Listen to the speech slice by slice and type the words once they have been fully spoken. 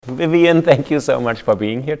Vivian, thank you so much for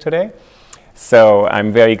being here today. So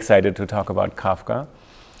I'm very excited to talk about Kafka.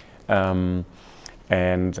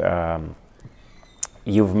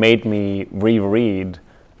 You've made me reread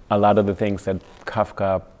a lot of the things that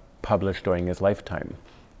Kafka published during his lifetime.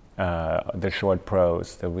 The short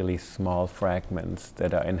prose, the really small fragments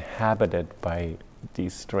that are inhabited by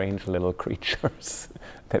these strange little creatures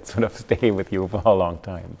that sort of stay with you for a long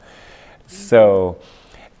time. So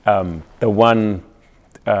the one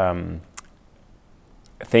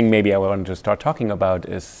thing maybe I want to start talking about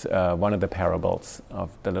is one of the parables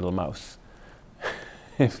of the little mouse.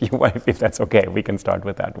 If that's okay, we can start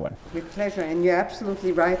with that one. With pleasure, and you're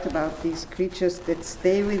absolutely right about these creatures that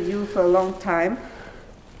stay with you for a long time.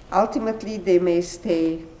 Ultimately, they may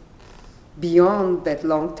stay beyond that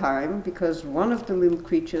long time, because one of the little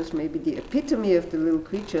creatures, maybe the epitome of the little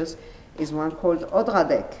creatures, is one called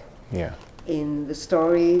Odradek. Yeah. In the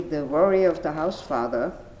story, The Worry of the House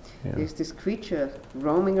Father, there's this creature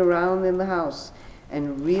roaming around in the house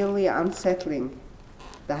and really unsettling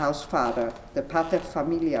the house father, the pater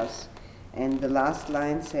familias. And the last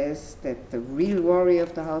line says that the real worry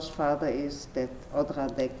of the house father is that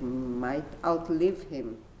Odradek might outlive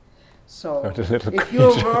him. So if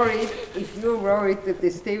you're worried that they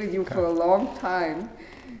stay with you for a long time,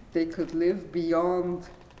 they could live beyond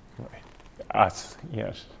us.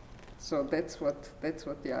 Yes. So that's what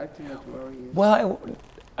the ultimate worry is. Well,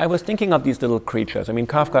 I was thinking of these little creatures. I mean,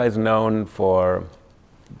 Kafka is known for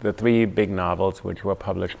the 3 big novels which were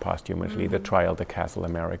published posthumously, The Trial, The Castle,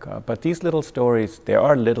 America. But these little stories, they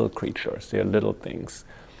are little creatures, they're little things.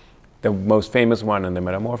 The most famous one in the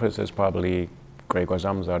Metamorphosis is probably Gregor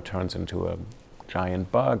Samsa turns into a giant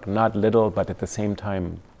bug, not little, but at the same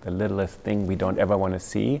time, the littlest thing we don't ever want to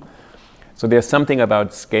see. So there's something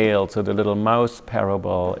about scale. So the little mouse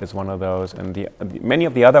parable is one of those, and many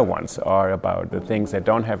of the other ones are about the things that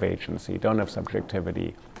don't have agency, don't have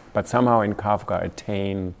subjectivity, but somehow in Kafka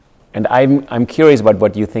attain. And I'm curious about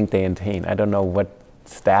what you think they attain. I don't know what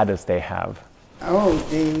status they have. Oh,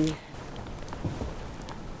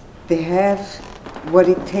 they have what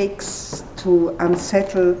it takes to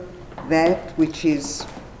unsettle that which is,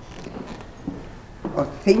 or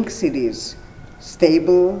thinks it is,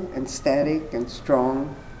 stable and static and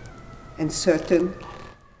strong and certain.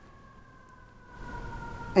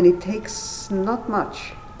 And it takes not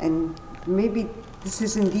much, and maybe this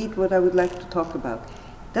is indeed what I would like to talk about.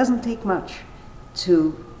 It doesn't take much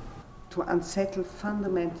to unsettle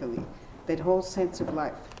fundamentally that whole sense of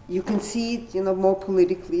life. You can see it, more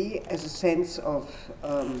politically as a sense of,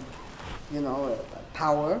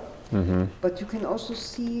 power, but you can also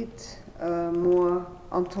see it more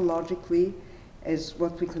ontologically as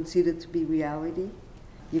what we consider to be reality.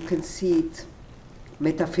 You can see it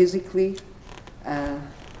metaphysically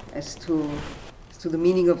as to the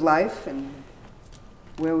meaning of life and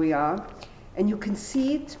where we are. And you can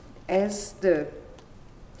see it as the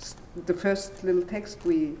first little text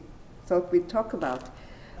we thought we'd talk about,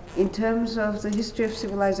 in terms of the history of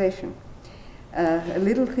civilization. A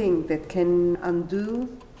little thing that can undo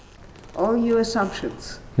all your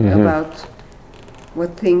assumptions about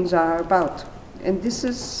what things are about. And this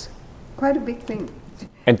is quite a big thing.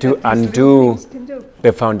 And to undo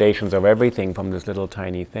the foundations of everything from this little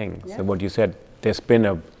tiny thing. Yeah. So what you said, there's been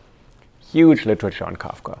a huge literature on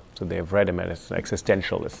Kafka. So they've read him as an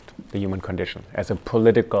existentialist, the human condition, as a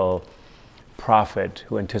political prophet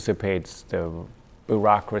who anticipates the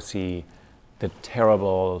bureaucracy, the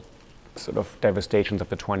terrible sort of devastations of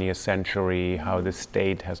the 20th century, how the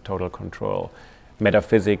state has total control,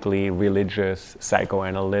 metaphysically, religious,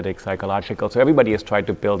 psychoanalytic, psychological. So everybody has tried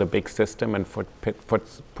to build a big system and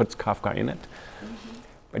puts Kafka in it.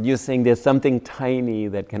 But you're saying there's something tiny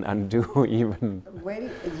that can undo even. Well,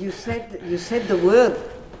 you said the word,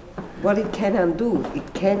 what it can undo.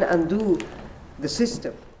 It can undo the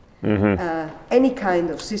system. Any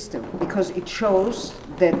kind of system, because it shows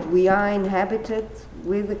that we are inhabited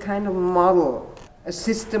with a kind of model, a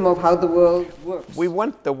system of how the world works. We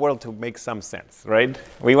want the world to make some sense, right?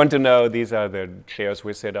 We want to know these are the chairs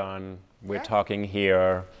we sit on, we're talking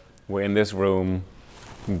here, we're in this room,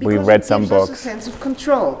 we read some books. Because it gives us a sense of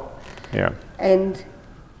control. Yeah. And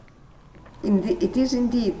it is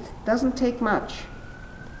indeed, doesn't take much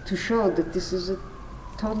to show that this is a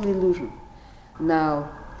total illusion.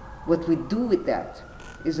 Now, what we do with that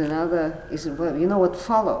is what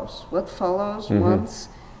follows. What follows once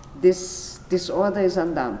this order is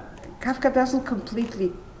undone. Kafka doesn't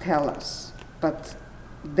completely tell us, but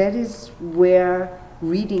that is where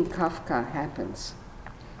reading Kafka happens.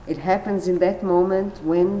 It happens in that moment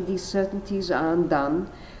when these certainties are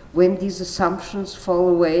undone, when these assumptions fall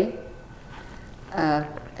away,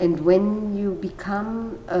 And when you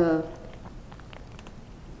become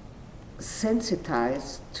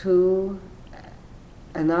sensitized to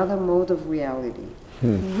another mode of reality,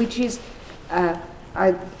 which is,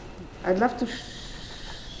 I'd love to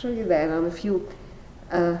show you that on a few,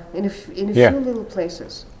 in a few little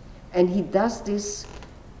places. And he does this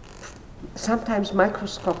sometimes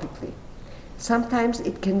microscopically. Sometimes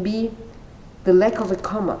it can be the lack of a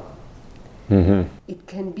comma. It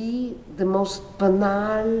can be the most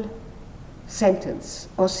banal sentence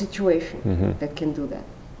or situation that can do that.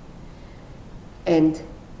 And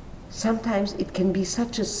sometimes it can be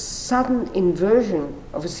such a sudden inversion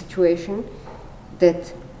of a situation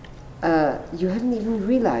that you haven't even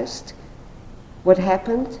realized what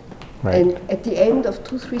happened. Right. And at the end of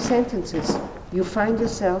 2-3 sentences, you find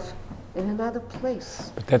yourself in another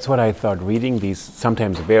place. But that's what I thought, reading these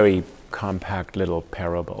sometimes very compact little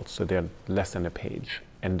parables, so they're less than a page,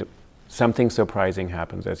 and something surprising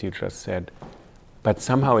happens, as you just said, but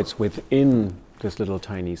somehow it's within this little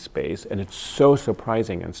tiny space, and it's so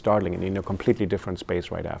surprising and startling, and in a completely different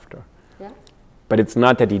space right after. Yeah. But it's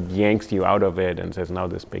not that he yanks you out of it and says, now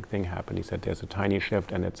this big thing happened. He said there's a tiny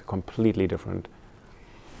shift, and it's completely different.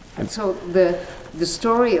 And so the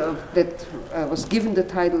story of that was given the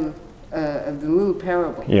title of the little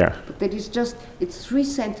parable. Yeah. But that is just, it's 3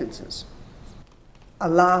 sentences.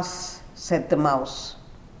 Alas, said the mouse.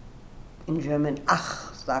 In German,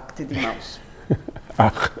 ach, sagte die Maus.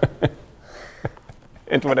 Ach.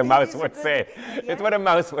 It's what a mouse would say. Yeah. It's what a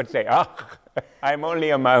mouse would say. Ach, I'm only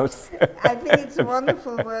a mouse. I think it's a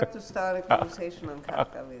wonderful word to start a conversation on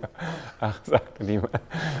Kafka with. Ach, sagte die Maus.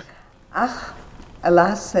 Ach,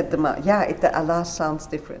 alas, said the mouse. Yeah, the alas sounds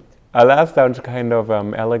different. Alas sounds kind of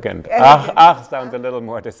elegant. Elegant. Ach sounds a little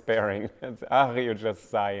more despairing. It's, you're just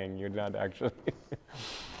sighing. You're not actually.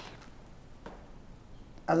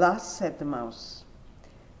 Alas, said the mouse,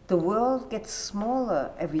 the world gets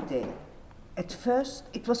smaller every day. At first,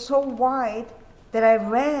 it was so wide that I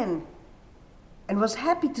ran and was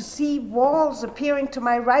happy to see walls appearing to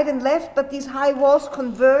my right and left, but these high walls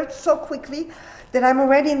converge so quickly that I'm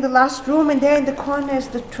already in the last room, and there in the corner is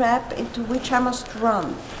the trap into which I must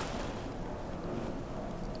run.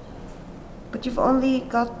 But you've only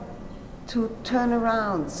got to turn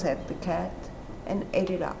around, said the cat, and ate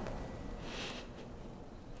it up.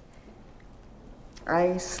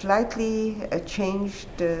 I slightly changed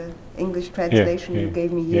the English translation you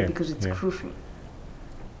gave me here because it's crucial.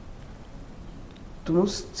 Du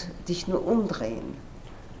musst dich nur umdrehen.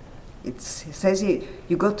 It says here,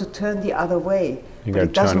 you got to turn the other way, You but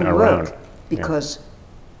it gotta turn doesn't work around. because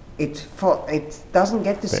it doesn't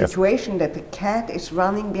get the situation that the cat is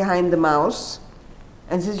running behind the mouse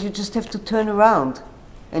and says you just have to turn around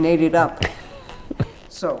and ate it up.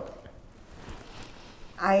 So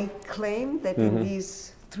I claim that in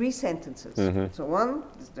these 3 sentences, so one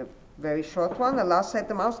is the very short one, alas, said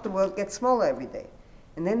the mouse, the world gets smaller every day.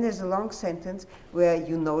 And then there's a long sentence where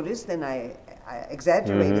you noticed, and I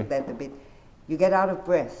exaggerated that a bit, you get out of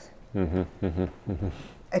breath.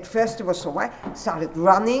 At first it was so wide, started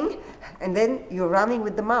running, and then you're running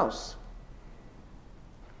with the mouse.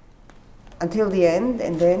 Until the end,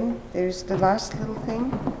 and then there's the last little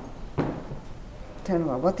thing. Tell me,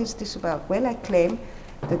 what is this about? Well, I claim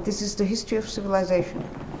that this is the history of civilization,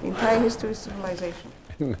 the entire history of civilization.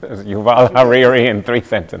 Yuval Harari in 3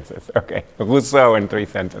 sentences. Okay. Rousseau in 3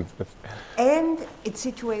 sentences. And it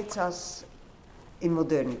situates us in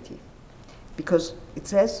modernity. Because it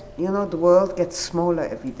says, the world gets smaller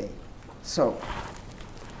every day. So,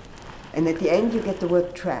 and at the end you get the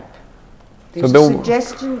word trap. There's a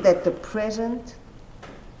suggestion that the present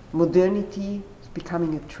modernity is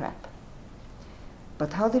becoming a trap.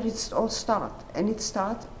 But how did it all start? And it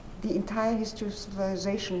started the entire history of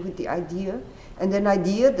civilization with the idea, and an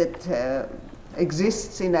idea that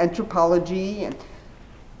exists in anthropology. And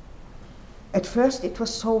at first it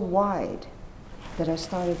was so wide that I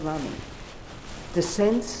started running. The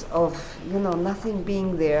sense of, nothing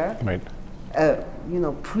being there, Right.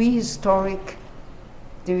 prehistoric,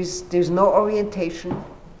 there's no orientation,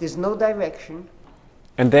 there's no direction.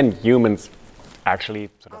 And then humans actually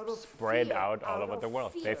sort Out of of spread fear, out all out over of the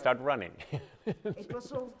world. fear. They start running. It was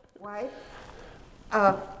so wide.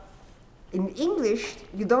 In English,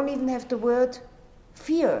 you don't even have the word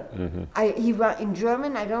fear. In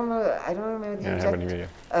German, I don't remember the I haven't either.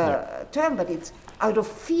 exact term, but it's out of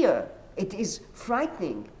fear. It is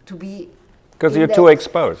frightening to be. Because in you're that- too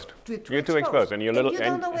exposed. You're too exposed, and you're little, you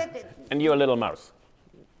don't know where and you're a little mouse,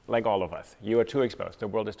 like all of us. You are too exposed. The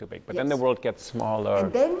world is too big. But then the Yes. world gets smaller.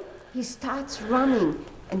 And then he starts running,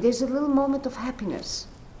 and there's a little moment of happiness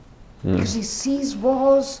because he sees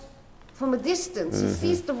walls from a distance. He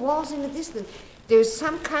sees the walls in the distance. There's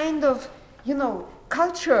some kind of,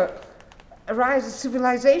 culture arises,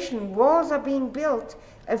 civilization, walls are being built,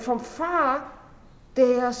 and from far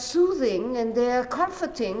they are soothing and they are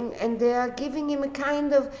comforting and they are giving him a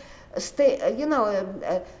kind of,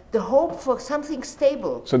 the hope for something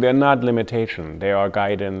stable. So they're not limitation, they are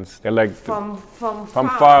guidance. They're like from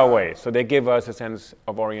far away. So they give us a sense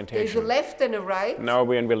of orientation. There's a left and a right. Now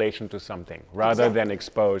we're in relation to something, rather than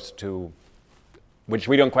exposed to, which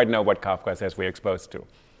we don't quite know what Kafka says we're exposed to.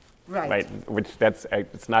 Right. Which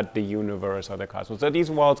it's not the universe or the cosmos. So these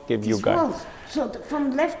walls give you guidance. So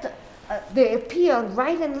from left, they appear on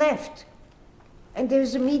right and left. And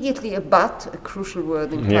there's immediately a but, a crucial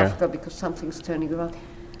word in Kafka, because something's turning around.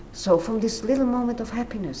 So from this little moment of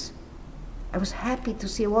happiness, I was happy to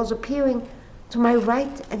see walls appearing to my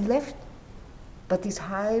right and left. But these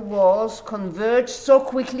high walls converge so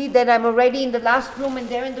quickly that I'm already in the last room, and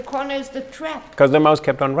there in the corner is the trap. Because the mouse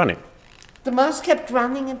kept on running. The mouse kept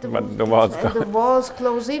running, and the walls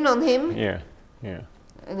close in on him. Yeah.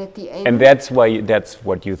 And at the end, and that's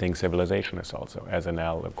what you think civilization is also, as an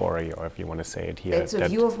allegory, or if you want to say it here. That's a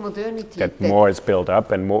view of modernity. That more is built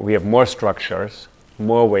up, and we have more structures,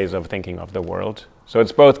 more ways of thinking of the world. So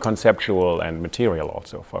it's both conceptual and material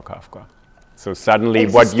also for Kafka. So suddenly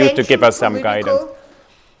what used to give us some guidance,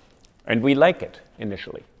 and we like it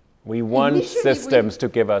initially. We want systems to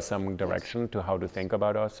give us some direction to how to think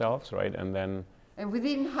about ourselves, right? And then... And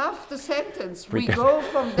within half the sentence, we go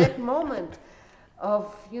from that moment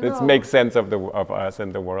of, This makes sense of us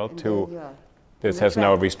and the world to this has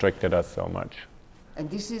now restricted us so much.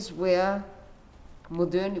 And this is where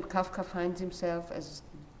Kafka finds himself as...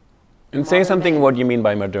 And say something what you mean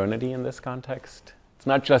by modernity in this context. It's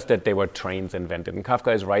not just that there were trains invented. And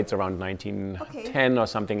Kafka writes around 1910 or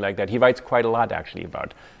something like that. He writes quite a lot actually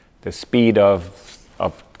about the speed of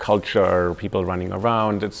culture, people running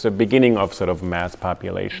around. It's the beginning of sort of mass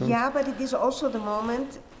population. Yeah, but it is also the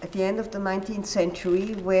moment at the end of the 19th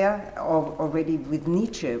century where, already with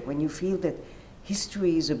Nietzsche, when you feel that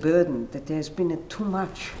history is a burden, that there's been too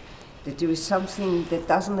much, that there is something that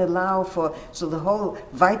doesn't allow for, so the whole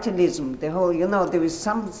vitalism, the whole, there is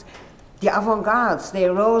some, the avant-gardes, they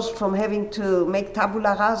arose from having to make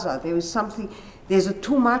tabula rasa. There is something, there's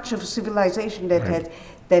too much of civilization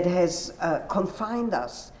that has confined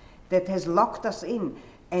us, that has locked us in.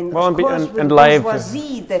 And of course, with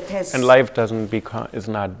bourgeoisie that has... And life is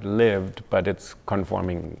not lived, but it's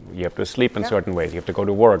conforming. You have to sleep in certain ways. You have to go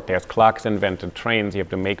to work. There's clocks invented, trains. You have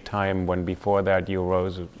to make time when before that you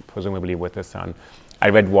rose, presumably with the sun. I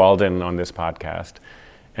read Walden on this podcast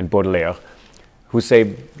and Baudelaire, who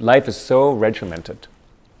say life is so regimented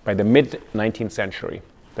by the mid-19th century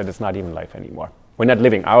that it's not even life anymore. We're not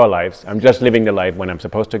living our lives. I'm just living the life when I'm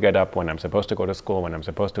supposed to get up, when I'm supposed to go to school, when I'm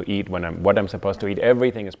supposed to eat, what I'm supposed to eat.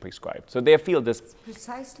 Everything is prescribed. So they feel this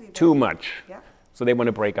too much. Yeah. So they want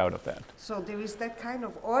to break out of that. So there is that kind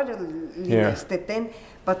of orderliness that then.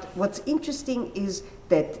 But what's interesting is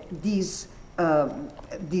that these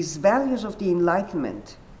values of the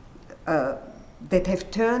Enlightenment that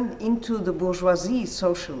have turned into the bourgeoisie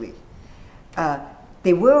socially,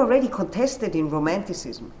 they were already contested in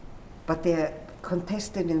Romanticism, but they're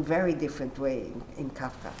contested in a very different way in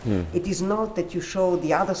Kafka. It is not that you show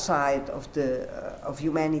the other side of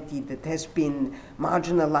humanity that has been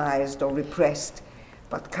marginalized or repressed,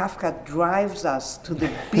 but Kafka drives us to the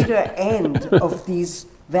bitter end of these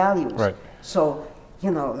values. Right. So,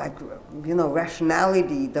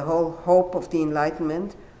 rationality, the whole hope of the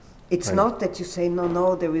Enlightenment, it's not that you say,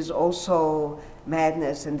 no, there is also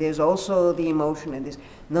madness and there's also the emotion and this.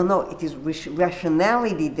 No, it is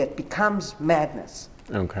rationality that becomes madness.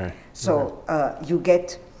 Okay. So you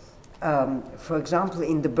get, for example,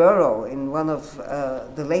 in The Burrow, in one of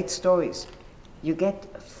the late stories, you get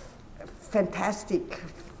fantastic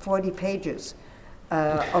 40 pages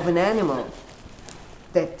of an animal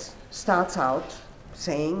that starts out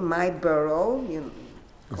saying, my burrow,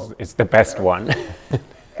 it's the best one.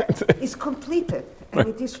 is completed and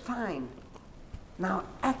it is fine. Now,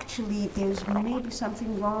 actually, there's maybe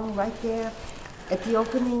something wrong right there at the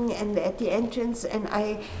opening and at the entrance, and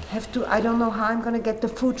I don't know how I'm going to get the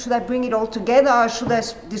food. Should I bring it all together or should I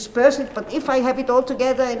disperse it? But if I have it all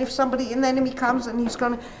together and if an enemy comes and he's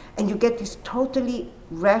going to, and you get these totally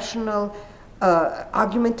rational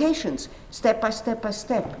argumentations, step by step by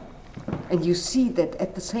step. And you see that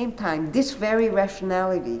at the same time, this very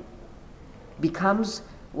rationality becomes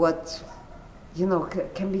what,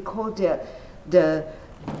 can be called the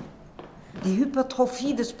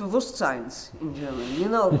Hypertrophie des Bewusstseins in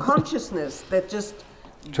German, consciousness that just...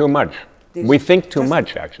 Too much. We think too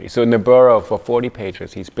much, actually. So in the Burrow, for 40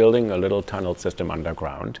 pages, he's building a little tunnel system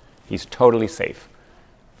underground. He's totally safe.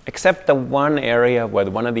 Except the one area where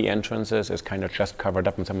one of the entrances is kind of just covered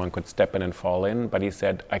up and someone could step in and fall in. But he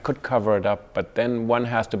said, I could cover it up, but then one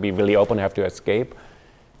has to be really open, have to escape.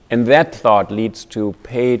 And that thought leads to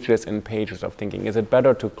pages and pages of thinking, is it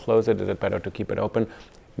better to close it? Is it better to keep it open?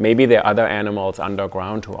 Maybe there are other animals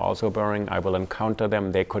underground who are also burrowing. I will encounter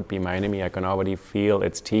them. They could be my enemy. I can already feel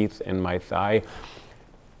its teeth in my thigh.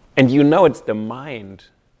 And you know it's the mind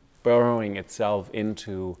burrowing itself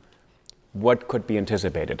into what could be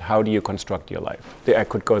anticipated. How do you construct your life? I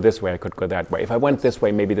could go this way, I could go that way. If I went this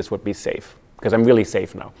way, maybe this would be safe, because I'm really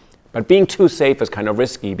safe now. But being too safe is kind of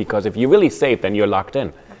risky, because if you're really safe, then you're locked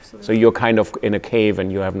in. Absolutely. So you're kind of in a cave and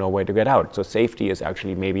you have no way to get out. So safety is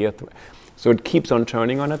actually maybe a threat. So it keeps on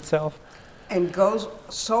turning on itself. And goes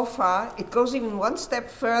so far, it goes even one step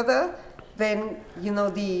further than,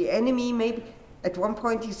 the enemy maybe. At one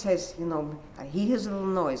point he says, he hears a little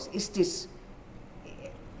noise. Is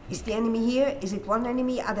the enemy here? Is it one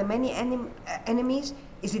enemy? Are there many enemies?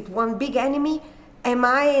 Is it one big enemy? Am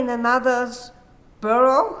I in another's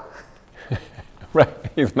burrow? Right,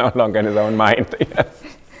 he's no longer in his own mind. Yes.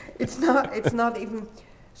 It's not even.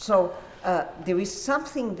 So there is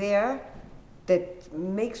something there that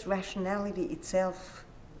makes rationality itself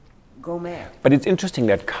go mad. But it's interesting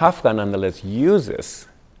that Kafka nonetheless uses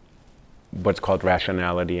what's called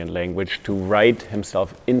rationality in language to write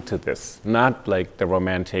himself into this, not like the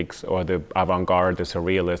romantics or the avant-garde, the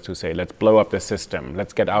surrealists who say, let's blow up the system,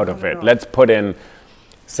 let's get out of it, let's put in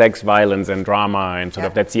sex, violence, and drama, and sort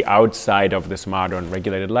of that's the outside of this modern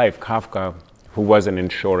regulated life. Kafka, who was an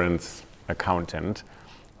insurance accountant,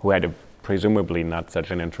 who had a presumably not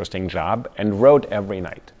such an interesting job, and wrote every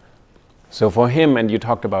night. So for him, and you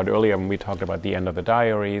talked about earlier when we talked about the end of the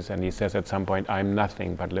diaries, and he says at some point, I'm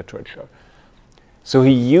nothing but literature. So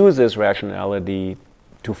he uses rationality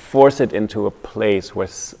to force it into a place where,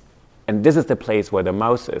 and this is the place where the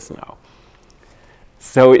mouse is now.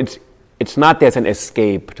 So it's not there's an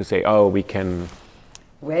escape to say, oh, we can.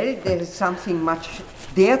 Well, there's something much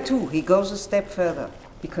there too. He goes a step further,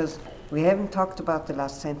 because we haven't talked about the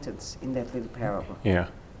last sentence in that little parable. Yeah.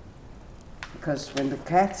 Because when the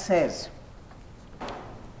cat says,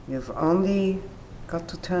 you've only got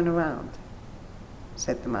to turn around,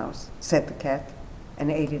 said the cat,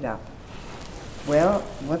 and ate it up. Well,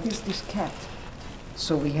 what is this cat?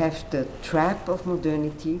 So we have the trap of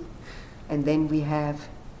modernity, and then we have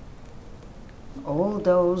all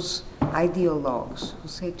those ideologues who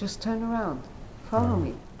say, just turn around, follow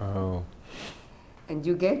me. Oh. And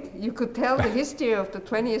you could tell the history of the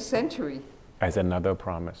 20th century. As another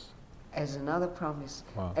promise. As another promise.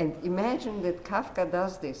 Wow. And imagine that Kafka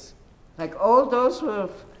does this. Like all those who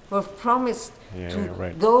have promised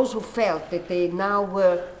those who felt that they now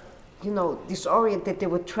were, disoriented, they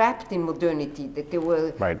were trapped in modernity, that they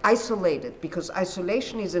were isolated, because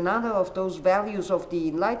isolation is another of those values of the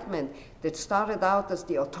Enlightenment that started out as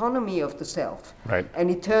the autonomy of the self. Right. And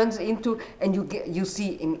it turns into, and you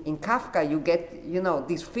see in Kafka, you get,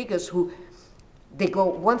 these figures who, they go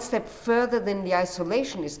one step further than the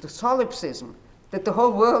isolationists, the solipsism, that the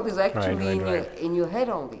whole world is actually in your head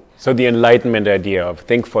only. So the Enlightenment idea of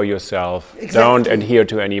think for yourself, don't adhere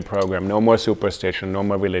to any program, no more superstition, no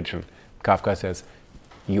more religion. Kafka says,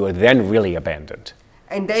 you are then really abandoned.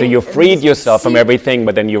 And then, so you freed yourself from everything,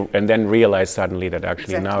 but then realize suddenly that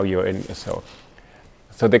actually now you're in. So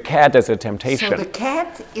the cat is a temptation. So the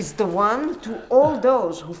cat is the one to all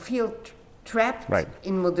those who feel trapped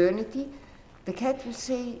in modernity. The cat will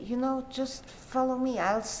say, just follow me.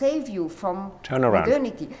 I'll save you from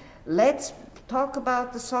modernity. Let's talk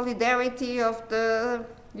about the solidarity of the,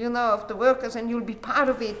 of the workers, and you'll be part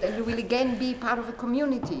of it, and you will again be part of a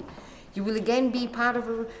community. You will again be part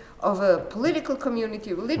of a political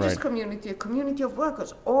community, a religious community, a community of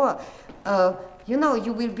workers, or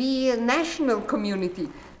you will be a national community,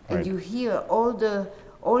 and you hear all the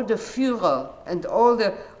Führer and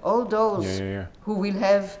all those who will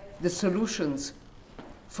have the solutions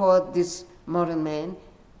for this modern man.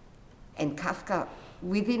 And Kafka,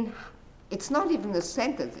 it's not even a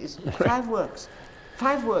sentence, it's 5 words.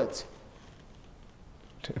 5 words.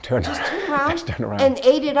 Just turn around and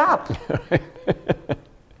ate it up.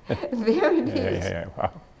 There it is. Yeah,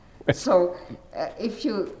 wow. So if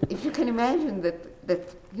you can imagine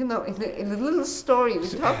that in a little story we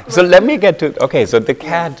talked about. So let me get to, so the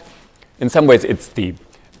cat, in some ways it's the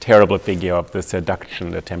terrible figure of the seduction,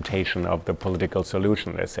 the temptation of the political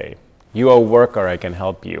solution, let's say. You are a worker, I can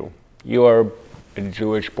help you. You are a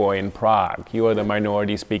Jewish boy in Prague. You are the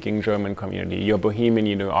minority-speaking German community. You're Bohemian,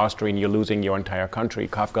 you're Austrian, you're losing your entire country.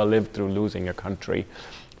 Kafka lived through losing a country.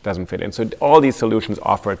 Doesn't fit in. So all these solutions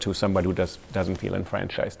offered to somebody who doesn't feel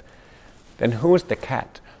enfranchised. Then who's the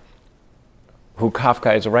cat who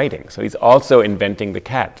Kafka is writing? So he's also inventing the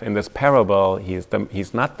cat. In this parable, he's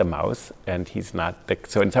not the mouse, and he's not the...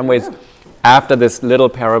 So in some ways, after this little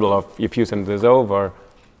parable of a few sentences over,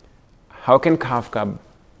 how can Kafka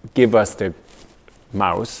give us the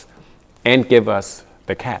mouse and give us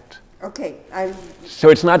the cat? Okay. So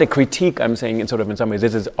it's not a critique, I'm saying, in some ways,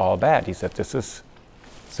 this is all bad. He said, this is...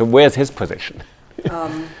 So where's his position?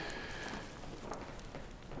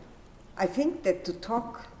 I think that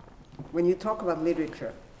when you talk about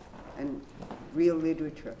literature and real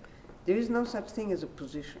literature, there is no such thing as a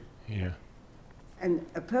position. Yeah. And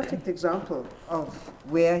a perfect example of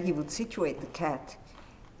where he would situate the cat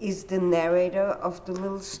is the narrator of the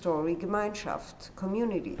little story Gemeinschaft,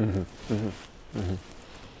 community.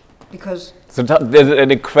 Because... So there's an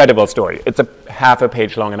incredible story. It's a half a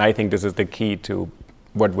page long, and I think this is the key to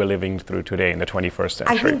what we're living through today in the 21st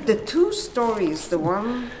century. I think the two stories, the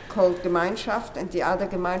one called Gemeinschaft and the other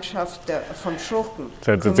Gemeinschaft von Schurken,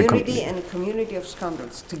 so it's community and a community of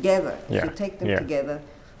scoundrels, together, if you take them together,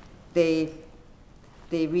 they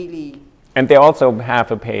really... And they're also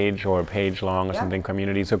half a page or a page long or something,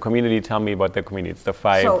 community. So community, tell me about the community. It's the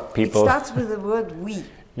five people. It starts with the word we.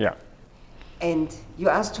 Yeah. And you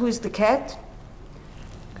asked who is the cat?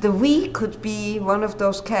 The we could be one of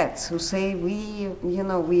those cats who say we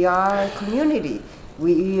are a community.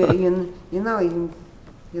 You're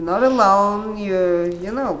not alone.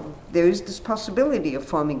 There is this possibility of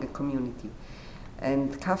forming a community,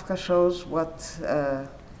 and Kafka shows what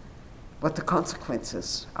the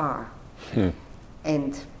consequences are,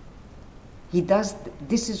 and he does.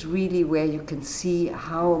 This is really where you can see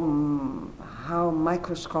how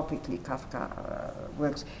microscopically Kafka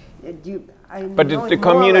works. But the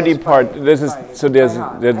community part,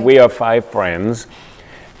 we are five friends,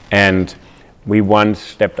 and we once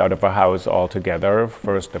stepped out of a house all together.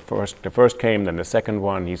 The first came, then the second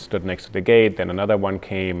one, he stood next to the gate, then another one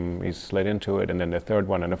came, he slid into it, and then the third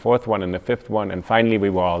one, and the fourth one, and the fifth one, and finally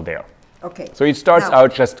we were all there. Okay. So he starts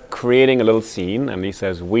out just creating a little scene, and he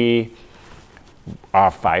says, we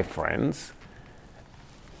are five friends.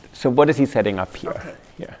 So what is he setting up here? Okay.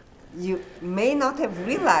 Yeah. You may not have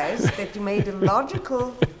realized that you made a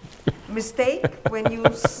logical mistake when you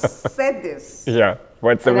said this. Yeah,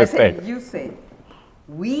 what's the mistake? You say,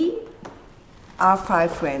 we are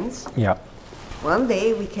five friends. Yeah. One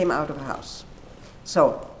day we came out of a house.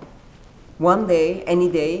 So, one day, any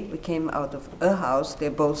day, we came out of a house. They're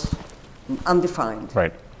both undefined.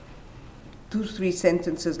 Right. 2-3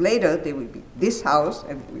 sentences later, they will be this house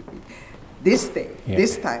and will be this day,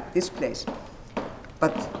 this time, this place.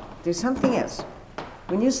 But there's something else.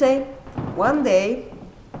 When you say, one day,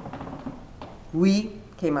 we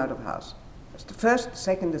came out of a house. It's the first, the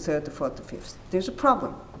second, the third, the fourth, the fifth. There's a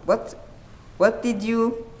problem. There's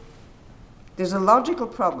a logical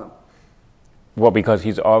problem. Well, because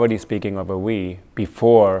he's already speaking of a we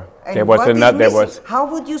before And there was another. How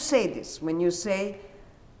would you say this when you say,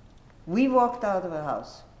 we walked out of a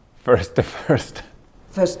house? First the first.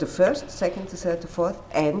 First the first, second the third, the fourth,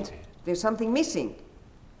 and there's something missing.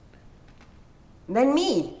 Then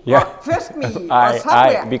me. Yeah. Or first me.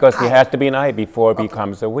 Because he has to be an I before it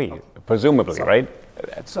becomes a we, presumably, right?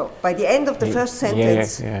 So by the end of the first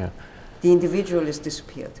sentence, the individual is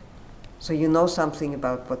disappeared. So you know something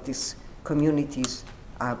about what these communities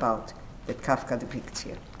are about that Kafka depicts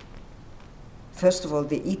here. First of all,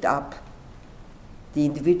 they eat up the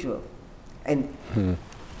individual and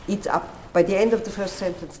eats up. By the end of the first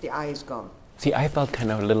sentence, the I is gone. See, I felt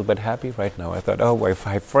kind of a little bit happy right now. I thought, oh, we're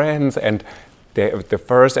five friends, and the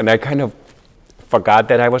first, and I kind of forgot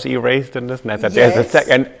that I was erased in this. And I thought, there's a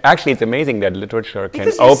second. And actually, it's amazing that literature can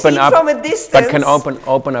open up, from a distance, but can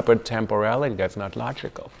open up a temporality that's not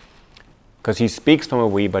logical. Because he speaks from a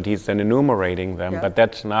we, but he's then enumerating them. But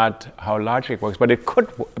that's not how logic works. But it could.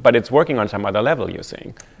 But it's working on some other level. You're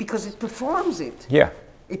saying. Because it performs it. Yeah.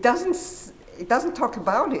 It doesn't talk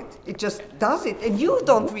about it. It just does it, and you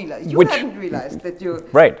don't realize. You haven't realized that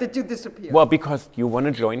you disappear. Well, because you want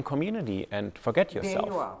to join community and forget yourself.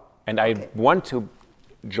 There you are. And I want to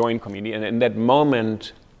join community, and in that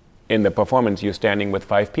moment, in the performance, you're standing with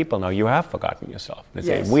five people. Now you have forgotten yourself. They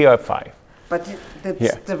say we are five. But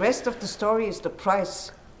the rest of the story is the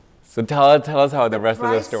price. So tell us how the rest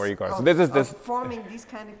of the story goes. So this is forming these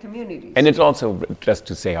kind of communities. And it's also just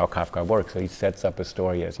to say how Kafka works. So he sets up a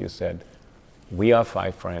story, as you said. We are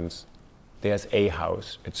five friends. There's a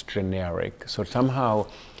house. It's generic. So somehow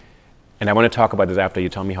and I want to talk about this after you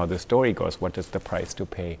tell me how the story goes. What is the price to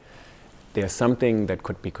pay? There's something that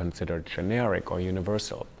could be considered generic or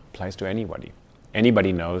universal, applies to anybody.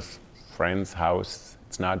 Anybody knows friend's house.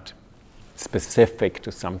 It's not specific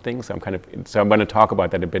to something. So I'm going to talk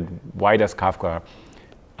about that a bit. Why does Kafka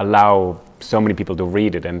allow so many people to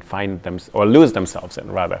read it and find them or lose themselves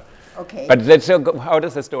in, rather? Okay. But how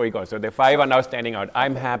does the story go? So the five are now standing out.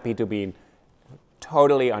 I'm happy to be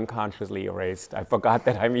totally unconsciously erased. I forgot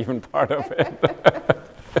that I'm even part of it.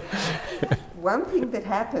 One thing that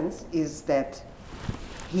happens is that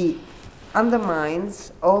he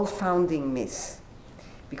undermines all founding myths.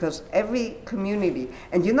 Because every community,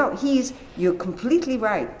 and you're completely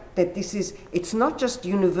right that it's not just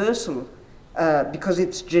universal, because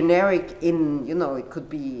it's generic in, it could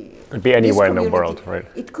be anywhere in the world, right?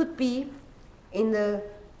 It could be in the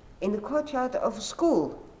courtyard of a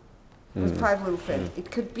school with 5 little friends.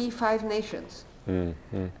 It could be 5 nations.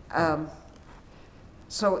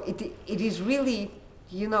 So it is really,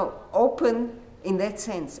 open in that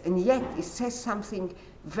sense, and yet it says something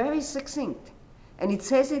very succinct. And it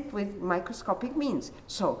says it with microscopic means.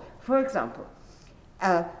 So, for example,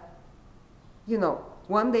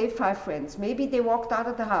 one day 5 friends, maybe they walked out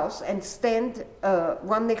of the house and stand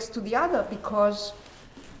one next to the other because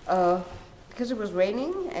it was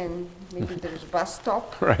raining and maybe there was a bus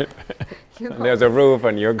stop. Right. There's a roof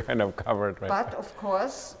and you're kind of covered, right? But of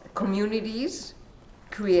course, communities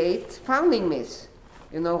create founding myths.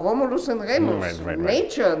 Romulus and Remus. Right.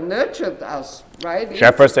 Nature nurtured us, right?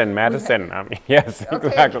 Jefferson, Madison. Yes, okay.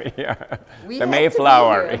 Exactly. Yeah. The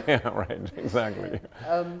Mayflower. Yeah, right. Exactly.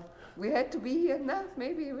 We had to be here. No,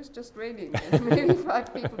 maybe it was just raining. Maybe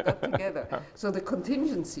 5 people got together. So the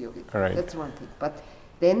contingency of it. Right. That's one thing. But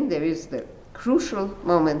then there is the crucial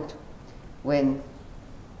moment when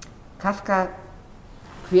Kafka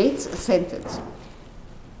creates a sentence.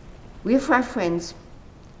 We're 5 friends.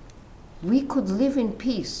 We could live in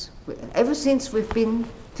peace. Ever since we've been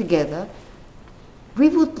together, we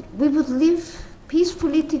would live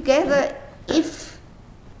peacefully together if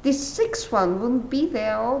this 6th one wouldn't be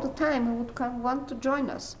there all the time and would want to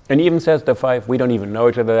join us. And even says the 5, we don't even know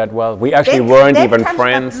each other that well. We actually weren't even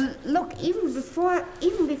friends. Look, even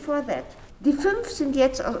before that, die 5 sind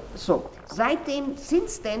jetzt so.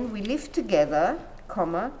 Since then we live together,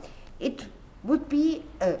 comma, it would be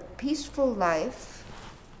a peaceful life.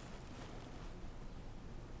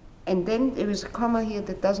 And then there is a comma here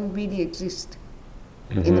that doesn't really exist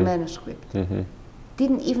in the manuscript.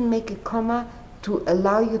 Didn't even make a comma to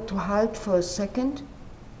allow you to halt for a second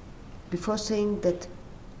before saying that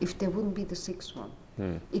if there wouldn't be the 6th one.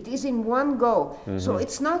 It is in one go. So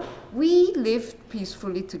it's not, we lived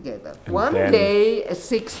peacefully together. And one day a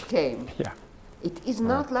 6th came. Yeah. It is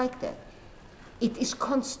not like that. It is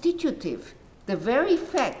constitutive. The very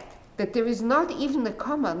fact that there is not even a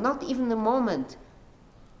comma, not even a moment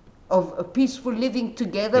of a peaceful living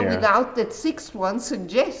together without that 6th one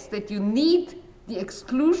suggests that you need the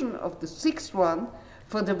exclusion of the 6th one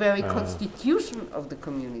for the very constitution of the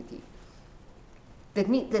community. That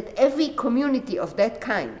means that every community of that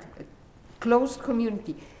kind, a closed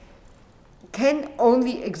community, can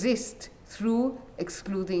only exist through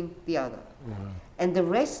excluding the other. And the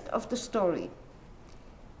rest of the story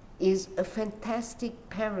is a fantastic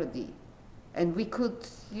parody. And we could,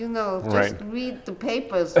 just read the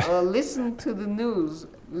papers or listen to the news,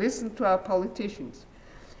 listen to our politicians,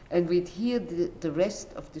 and we'd hear the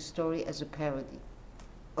rest of the story as a parody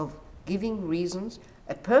of giving reasons,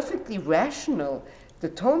 a perfectly rational, the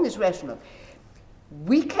tone is rational.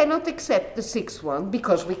 We cannot accept the 6th one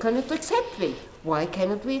because we cannot accept it. Why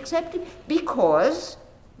cannot we accept it? Because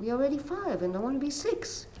we're already 5 and I want to be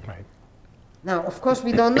 6. Right. Now, of course,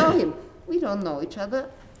 we don't know him. We don't know each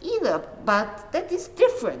other either, but that is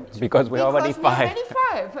different. Because we're already 5. We're already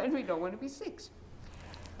 5 and we don't want to be 6.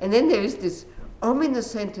 And then there is this ominous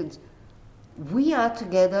sentence, we are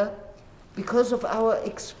together because of our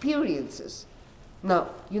experiences. Now,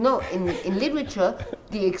 in literature,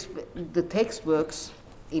 the text works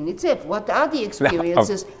in itself. What are the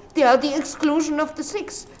experiences? They are the exclusion of the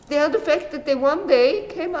 6. They are the fact that they one day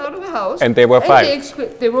came out of a house. And they were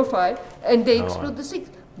 5. They were 5, and they exclude the 6.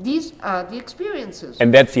 These are the experiences.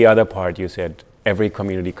 And that's the other part you said. Every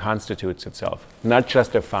community constitutes itself. Not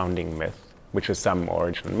just a founding myth, which is some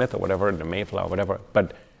origin myth or whatever, the Mayflower, whatever,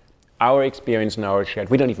 but our experience and our shared.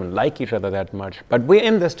 We don't even like each other that much, but we're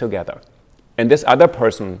in this together. And this other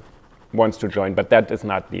person wants to join, but that is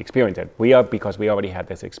not the experience. We are because we already had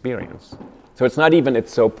this experience. So it's not even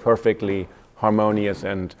it's so perfectly harmonious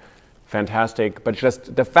and fantastic, but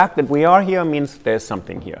just the fact that we are here means there's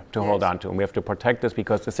something here to hold on to. And we have to protect this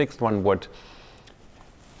because the 6th one would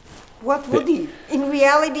what would he? In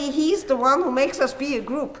reality, he's the one who makes us be a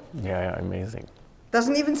group. Yeah, amazing.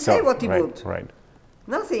 Doesn't even say what he would. Right.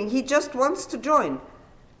 Nothing. He just wants to join.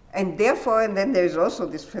 And therefore, and then there's also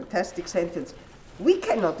this fantastic sentence, we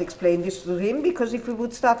cannot explain this to him because if we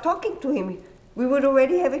would start talking to him, we would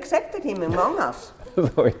already have accepted him among us.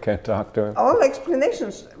 So we can talk to him. All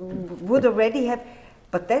explanations would already have,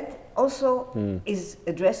 but that also is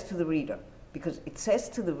addressed to the reader, because it says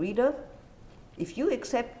to the reader, if you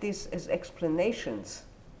accept this as explanations,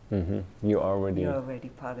 you're already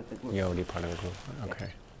part of the group. You're already part of the group. Okay.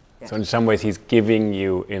 Yes. So in some ways, he's giving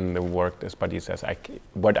you in the work this, but he says,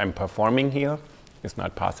 what I'm performing here is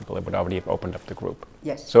not possible. It would already have opened up the group.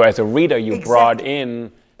 Yes. So as a reader, you brought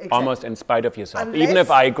in almost in spite of yourself. Unless, even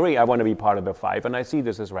if I agree, I want to be part of the five, and I see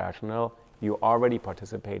this as rational, you're already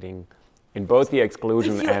participating in both the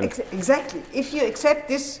exclusion and... Exactly. If you accept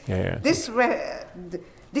this, this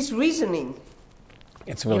reasoning,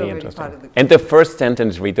 it's really you're interesting. part of the group. And the first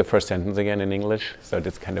sentence, read the first sentence again in English. So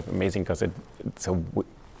it's kind of amazing because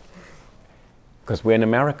because we're in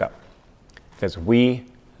America. It says, we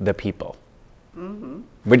the people,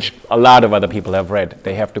 which a lot of other people have read.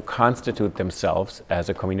 They have to constitute themselves as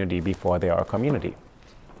a community before they are a community.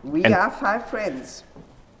 We are five friends.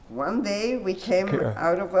 One day we came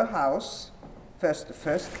out of a house. The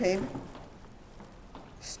first came,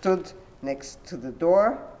 stood next to the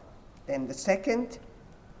door, then the second,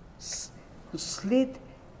 who slid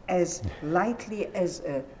as lightly as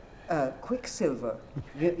a quicksilver.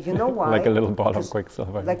 You know why? Like a little ball of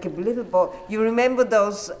quicksilver. Like a little ball. You remember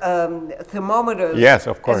those thermometers? Yes,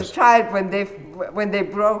 of course. As a child, when they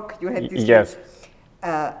broke, you had these. Yes.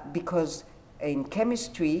 Because in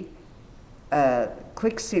chemistry,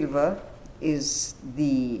 quicksilver is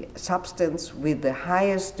the substance with the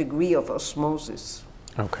highest degree of osmosis.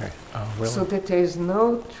 Okay. Oh, really? So that there is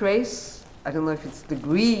no trace. I don't know if it's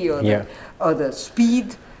degree or the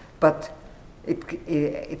speed, but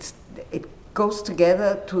it goes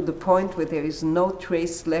together to the point where there is no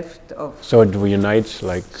trace left of. So it unites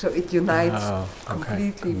like. So it unites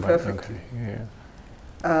completely perfectly. Okay.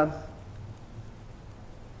 Yeah.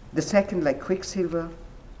 The second, like quicksilver,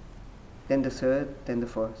 then the third, then the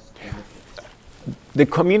fourth, then the fifth. The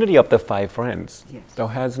community of the five friends, Yes. though,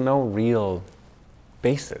 has no real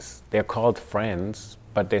basis. They're called friends,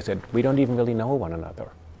 but they said, we don't even really know one another.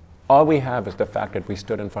 All we have is the fact that we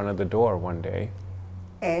stood in front of the door one day.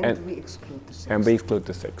 And we exclude the sixth. And we exclude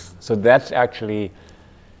the sixth. So that's actually,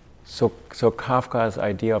 so Kafka's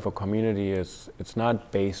idea of a community is, it's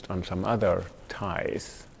not based on some other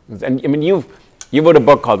ties. And I mean, you wrote a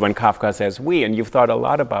book called When Kafka Says We, and you've thought a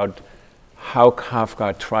lot about how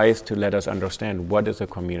Kafka tries to let us understand what is a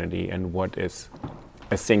community and what is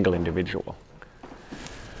a single individual.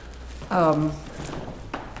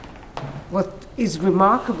 What is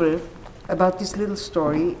remarkable about this little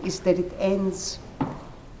story is that it ends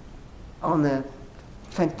on a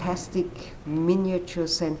fantastic miniature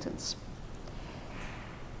sentence.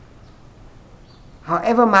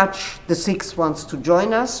 However much the sixth wants to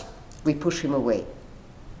join us, we push him away.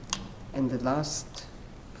 And the last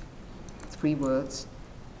 3 words,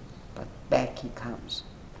 but back he comes.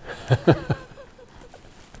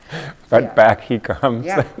 But back he comes.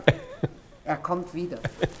 Yeah. Kommt wieder.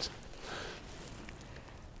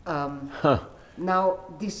 Now,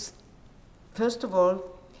 this, first of all,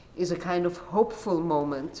 is a kind of hopeful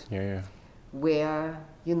moment where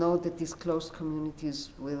you know that these closed communities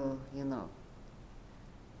will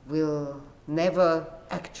never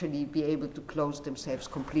actually be able to close themselves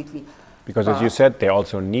completely. Because as you said, they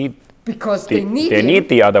also need they need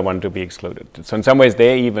the other one to be excluded. So in some ways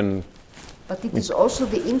they even... But it is also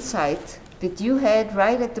the insight that you had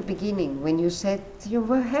right at the beginning when you said you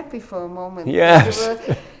were happy for a moment. Yes.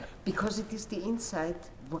 Because it is the insight.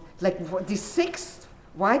 Like the sixth,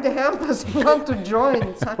 why the hell does he want to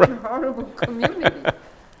join such a horrible community?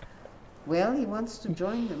 Well, he wants to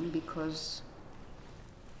join them because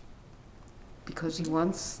he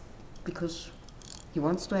wants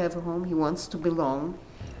to have a home, he wants to belong,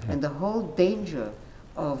 and the whole danger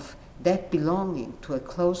of that belonging to a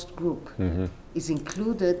closed group is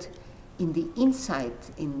included in the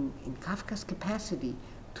insight in Kafka's capacity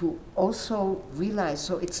to also realize,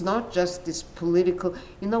 so it's not just this political,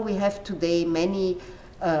 we have today many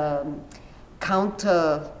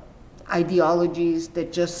counter ideologies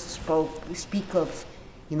that just speak of,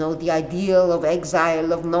 the ideal of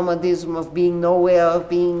exile, of nomadism, of being nowhere, of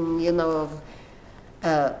being,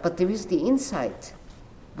 but there is the insight.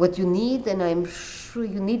 What you need, and I'm sure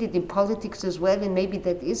you need it in politics as well, and maybe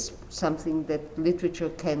that is something that literature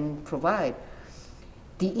can provide,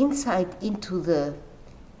 the insight into the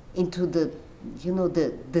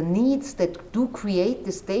the needs that do create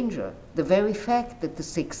this danger, the very fact that the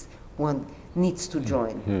sixth one needs to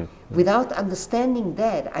join. Without understanding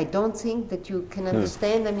that, I don't think that you can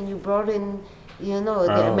understand. I mean, you brought in,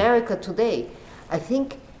 the America today. I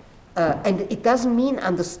think, and it doesn't mean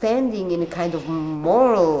understanding in a kind of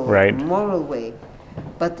moral way,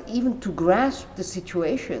 but even to grasp the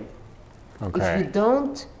situation. Okay.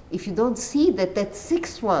 If you don't see that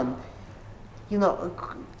sixth one,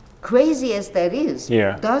 crazy as that is,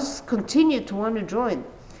 does continue to want to join,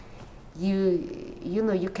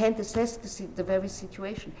 you can't assess the very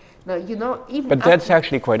situation. Now, even. But that's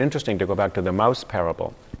actually quite interesting to go back to the mouse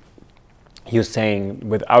parable. You're saying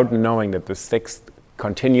without knowing that the sixth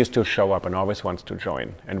continues to show up and always wants to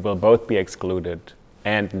join and will both be excluded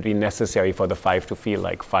and be necessary for the five to feel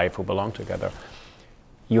like five who belong together,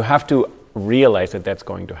 you have to realize that that's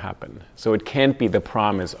going to happen. So it can't be the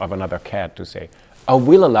promise of another cat to say, oh,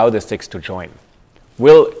 we'll allow the six to join.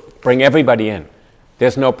 We'll bring everybody in.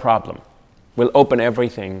 There's no problem. We'll open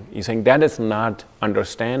everything. You're saying that is not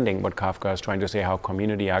understanding what Kafka is trying to say, how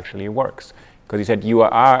community actually works. Because he said you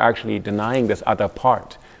are actually denying this other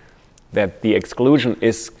part, that the exclusion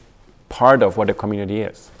is part of what a community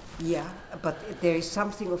is. Yeah, but there is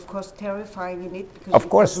something, of course, terrifying in it, because of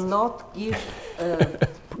course. Does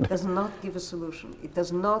not give a solution. It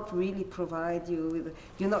does not really provide you with,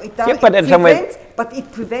 it does. Yeah, but it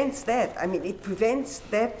prevents that. I mean, it prevents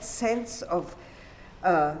that sense of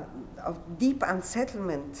deep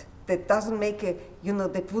unsettlement that doesn't make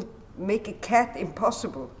that would make a cat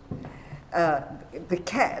impossible.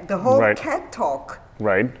 The whole cat talk.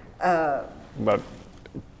 Right.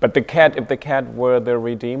 But the cat, if the cat were the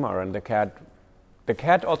redeemer, and the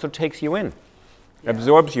cat also takes you in,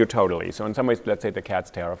 absorbs you totally. So in some ways, let's say the cat's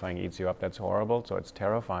terrifying, eats you up, that's horrible, so it's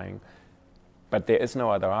terrifying. But there is no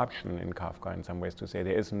other option in Kafka in some ways to say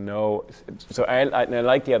there is no, so I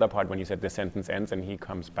like the other part when you said the sentence ends and he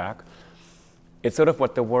comes back. It's sort of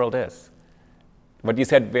what the world is. What you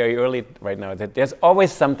said very early right now, that there's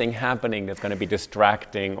always something happening that's going to be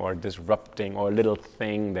distracting or disrupting or a little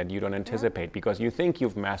thing that you don't anticipate because you think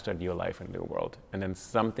you've mastered your life in the world and then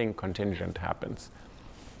something contingent happens.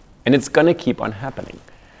 And it's going to keep on happening.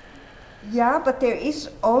 Yeah, but there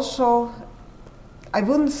is also, I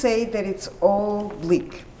wouldn't say that it's all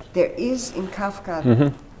bleak. There is in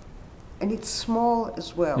Kafka, and it's small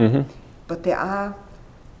as well, but there are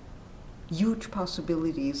huge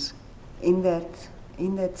possibilities in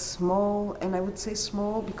that small, and I would say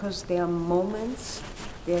small because there are moments,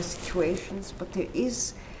 there are situations, but there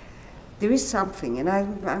is something, and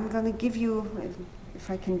I'm going to give you,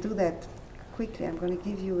 if I can do that quickly, I'm going to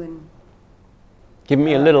give you Give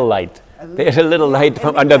me a little light. There's a little light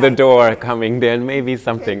from under the door coming. There may be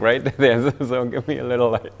something right there, so give me a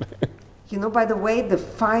little light. By the way, the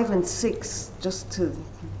 5 and 6,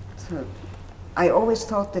 I always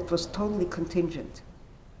thought that was totally contingent.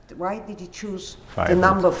 Why did he choose the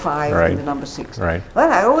number 5 and the number 6? Right.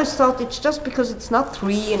 Well, I always thought it's just because it's not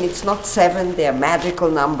 3 and it's not 7. They're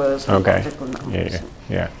magical numbers. Okay. Magical numbers.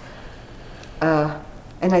 Yeah.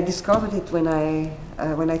 And I discovered it when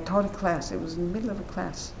I taught a class. It was in the middle of a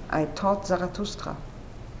class. I taught Zarathustra.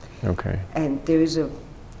 Okay. And there is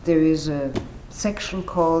a section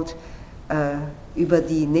called über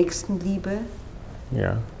die Nächstenliebe.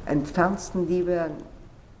 Yeah. And Fernstenliebe.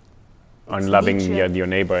 On loving your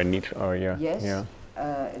neighbor and Nietzsche, Yes. Yeah.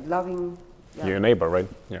 Loving your neighbor, right?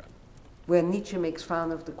 Yeah. Where Nietzsche makes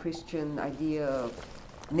fun of the Christian idea of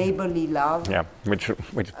neighborly love. Yeah, which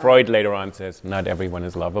Freud later on says not everyone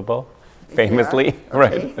is lovable, famously,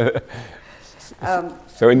 right?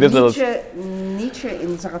 So in this Nietzsche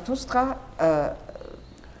in Zarathustra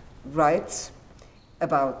writes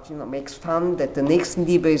about, makes fun that the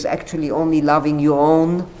Nächstenliebe is actually only loving your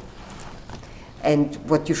own. And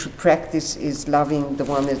what you should practice is loving the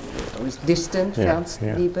one who is distant,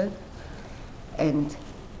 Fernstenliebe. And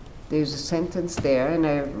there's a sentence there, and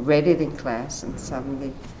I read it in class, and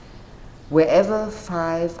suddenly, wherever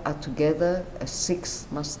 5 are together, a 6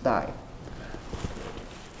 must die.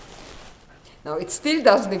 Now, it still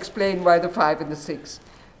doesn't explain why the 5 and the 6,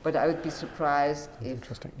 but I would be surprised if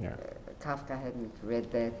Kafka hadn't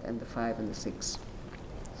read that and the 5 and the 6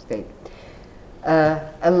 stayed.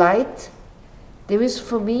 A light. There is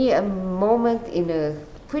for me a moment in a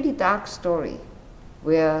pretty dark story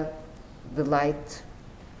where the light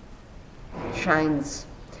shines.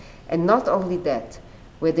 And not only that,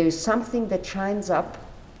 where there is something that shines up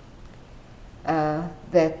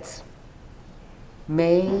that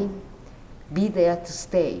may be there to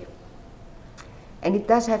stay. And it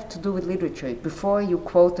does have to do with literature. Before you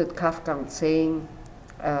quoted Kafka saying,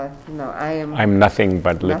 I'm nothing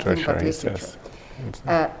but literature, he says.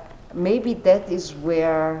 Maybe that is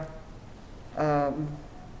where,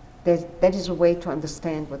 that is a way to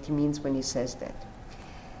understand what he means when he says that.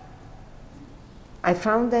 I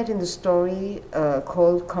found that in the story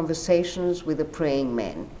called Conversations with a Praying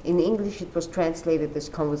Man. In English it was translated as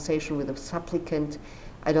Conversation with a Supplicant.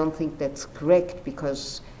 I don't think that's correct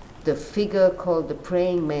because the figure called the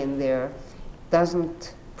praying man there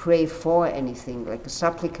doesn't pray for anything. Like a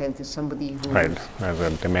supplicant is somebody who... Right, as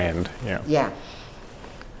a demand, yeah. Yeah.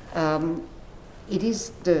 It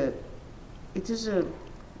is an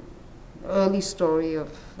early story of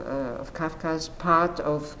Kafka's, part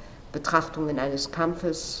of Betrachtungen eines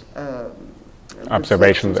Kampfes.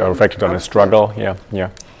 Observations or reflections on a struggle,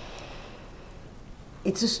 yeah.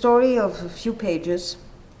 It's a story of a few pages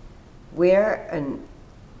where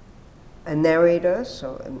a narrator,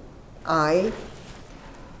 so an I,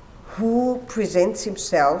 who presents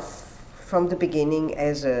himself from the beginning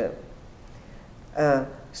as a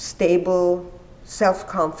stable,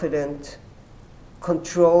 self-confident,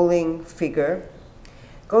 controlling figure,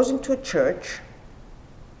 goes into a church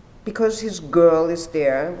because his girl is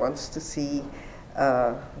there, wants to see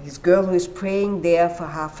his girl who is praying there for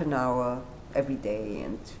half an hour every day,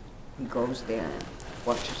 and he goes there and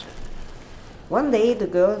watches her. One day the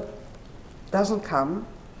girl doesn't come,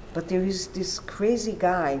 but there is this crazy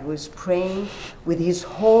guy who is praying with his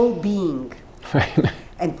whole being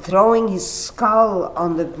and throwing his skull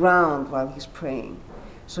on the ground while he's praying.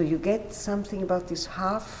 So you get something about this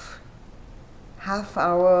half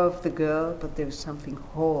hour of the girl, but there is something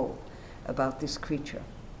whole about this creature.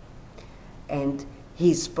 And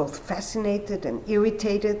he's both fascinated and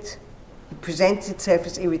irritated. It presents itself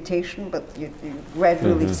as irritation, but you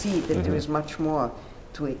gradually see that there is much more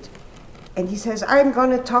to it. And he says, I'm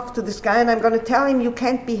going to talk to this guy and I'm going to tell him you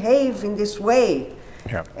can't behave in this way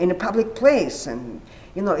in a public place. And,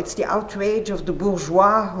 you know, it's the outrage of the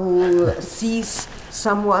bourgeois who sees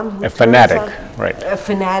someone who... A fanatic, right. A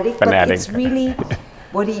fanatic, but it's really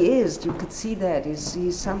what he is. You could see that.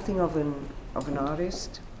 He's something of an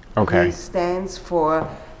artist. Okay. He stands for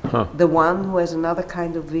the one who has another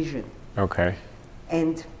kind of vision. Okay.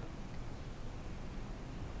 And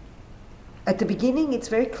at the beginning, it's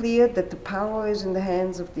very clear that the power is in the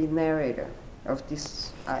hands of the narrator, of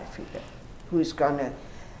this I figure, who is gonna,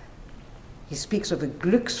 he speaks of a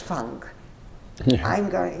Glücksfang.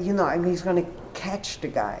 Yeah. He's gonna catch the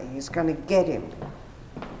guy, he's gonna get him.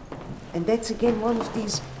 And that's again one of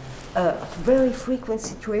these very frequent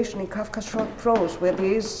situations in Kafka's short prose, where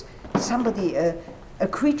there is somebody, a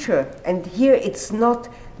creature, and here it's not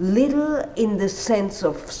little in the sense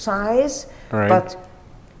of size, right. but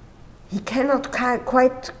he cannot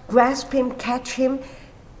quite grasp him, catch him,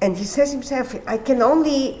 and he says himself, I can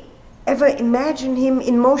only ever imagine him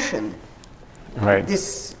in motion, right.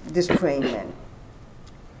 this praying man.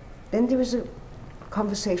 Then there is a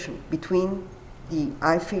conversation between the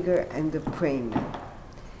I figure and the praying man.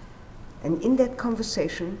 And in that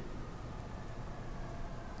conversation,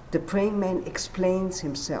 the praying man explains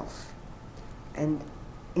himself. And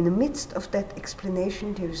in the midst of that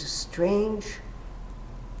explanation, there is a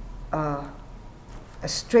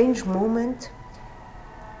strange moment,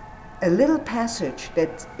 a little passage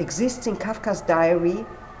that exists in Kafka's diary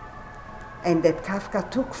and that Kafka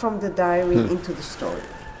took from the diary into the story.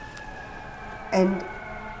 And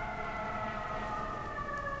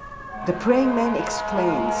the praying man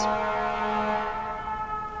explains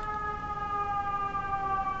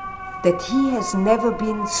that he has never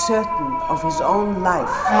been certain of his own life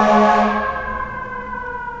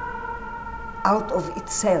out of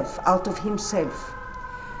itself, out of himself,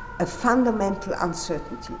 a fundamental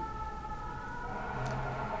uncertainty.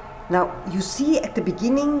 Now, you see at the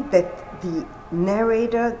beginning that the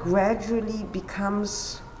narrator gradually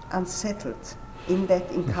becomes unsettled in that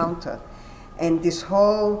encounter, and this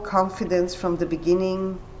whole confidence from the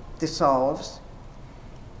beginning dissolves.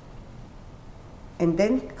 And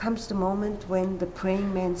then comes the moment when the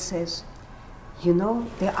praying man says, you know,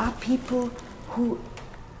 there are people who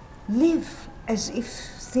live as if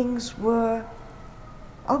things were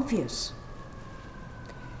obvious,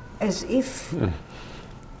 as if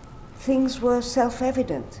things were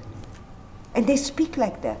self-evident. And they speak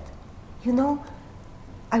like that. You know,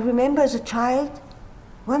 I remember as a child,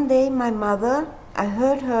 one day my mother, I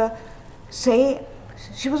heard her say,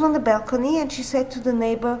 she was on the balcony and she said to the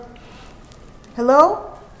neighbor,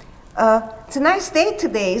 hello? It's a nice day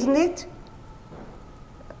today, isn't it?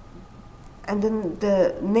 And then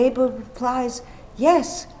the neighbor replies,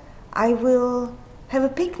 yes, I will have a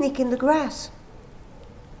picnic in the grass.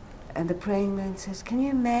 And the praying man says, can you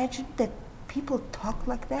imagine that people talk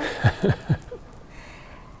like that?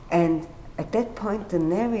 And at that point, the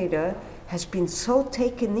narrator has been so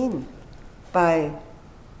taken in by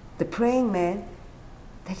the praying man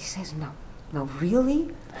that he says, no,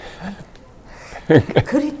 really?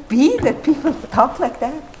 Could it be that people talk like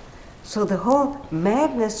that? So the whole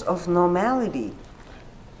madness of normality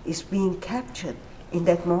is being captured in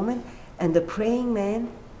that moment, and the praying man,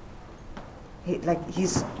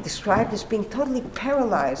 he's described as being totally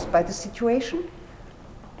paralyzed by the situation.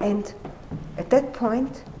 And at that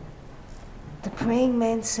point, the praying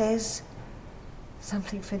man says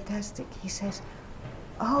something fantastic. He says,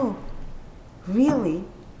 oh, really?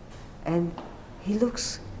 And he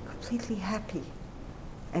looks completely happy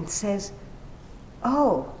and says,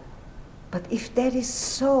 oh, but if that is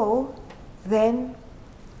so, then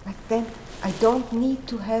I don't need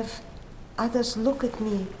to have others look at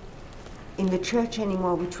me in the church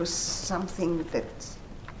anymore, which was something that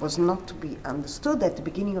was not to be understood at the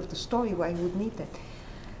beginning of the story, why he would need that.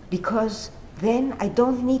 Because then I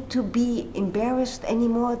don't need to be embarrassed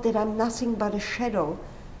anymore that I'm nothing but a shadow.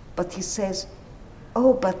 But he says,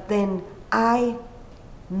 oh, but then I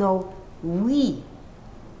know we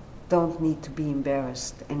don't need to be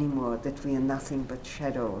embarrassed anymore that we are nothing but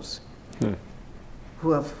shadows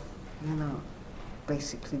who are,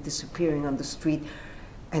 basically disappearing on the street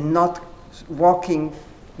and not walking,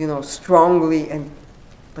 strongly.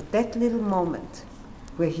 But that little moment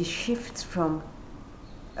where he shifts from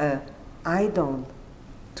I don't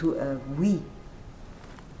to a we,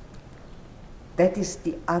 that is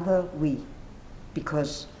the other we,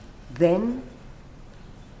 because then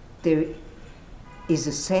there is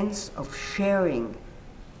a sense of sharing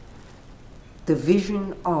the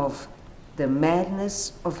vision of the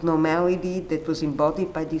madness of normality that was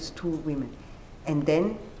embodied by these two women, and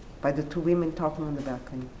then by the two women talking on the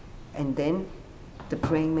balcony. And then the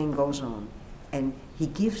praying man goes on, and he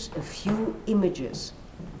gives a few images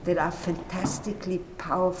that are fantastically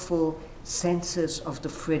powerful senses of the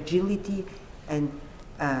fragility and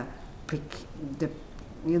the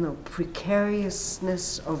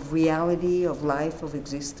precariousness of reality, of life, of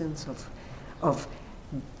existence, of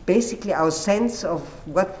basically our sense of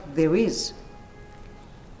what there is.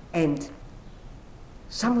 And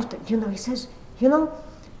some of the, he says,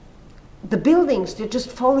 the buildings, they're just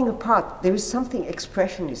falling apart. There is something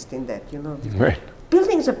expressionist in that, Right.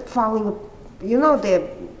 Buildings are falling,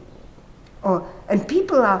 and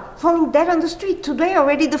people are falling dead on the street. Today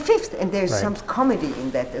already the 5th, and there's some comedy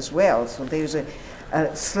in that as well. So there's a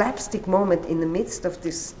slapstick moment in the midst of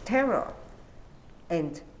this terror.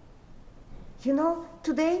 And,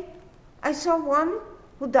 today I saw one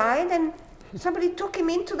who died, and somebody took him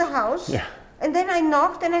into the house. Yeah. And then I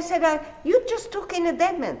knocked and I said, you just took in a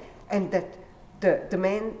dead man. And that the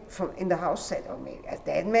man from in the house said, oh, maybe a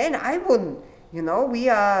dead man? I wouldn't. We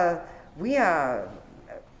are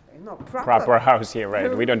proper house here,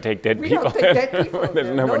 right? We don't take dead people. We don't take dead people.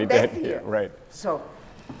 There's nobody no dead here. here, right? So,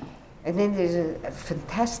 and then there's a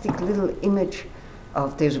fantastic little image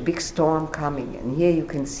of there's a big storm coming, and here you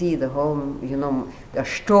can see the whole, the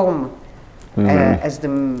storm as the,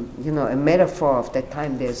 a metaphor of that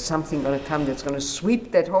time. There's something going to come that's going to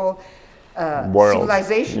sweep that whole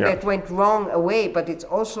civilization that went wrong away, but it's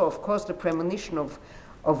also, of course, the premonition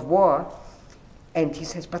of war. And he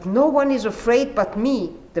says, but no one is afraid but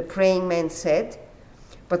me, the praying man said.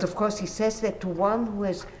 But of course he says that to one who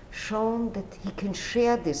has shown that he can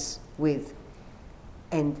share this with.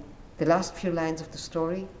 And the last few lines of the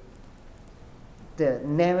story, the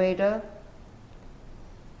narrator,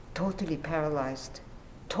 totally paralyzed,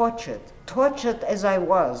 tortured as I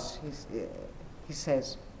was, he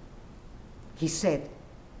says. He said,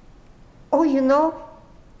 oh,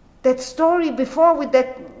 that story before with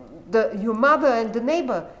your mother and the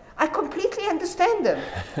neighbor, I completely understand them.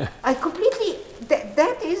 I completely,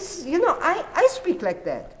 that is, I speak like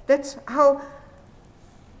that. That's how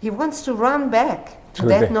he wants to run back to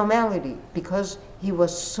that normality, because he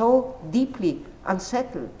was so deeply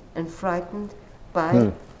unsettled and frightened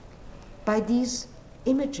by these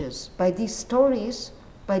images, by these stories,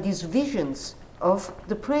 by these visions of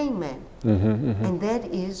the praying man. And that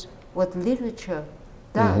is what literature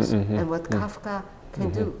does and what Kafka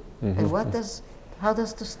can do. And how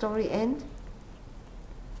does the story end?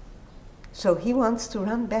 So he wants to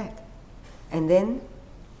run back. And then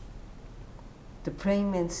the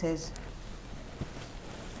praying man says,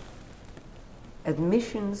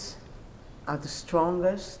 admissions are the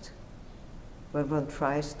strongest when one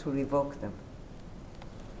tries to revoke them.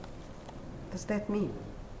 What does that mean?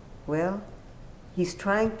 Well, he's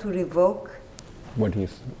trying to revoke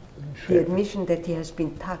the admission that he has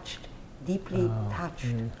been touched, deeply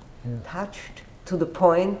touched. touched to the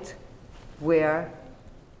point where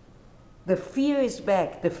the fear is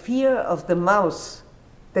back, the fear of the mouse,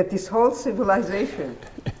 that this whole civilization,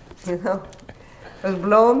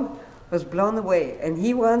 was blown away, and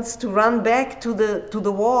he wants to run back to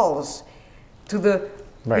the walls,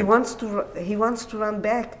 Right. He wants to run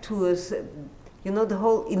back to the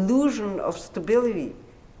whole illusion of stability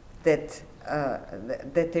that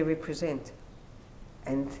they represent,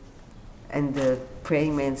 and the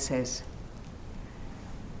praying man says,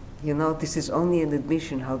 this is only an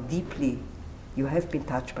admission how deeply you have been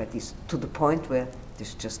touched by this, to the point where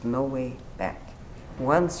there's just no way back.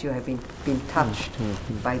 Once you have been touched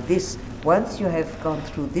by this, once you have gone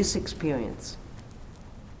through this experience,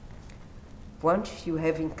 once you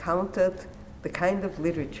have encountered the kind of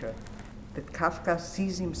literature that Kafka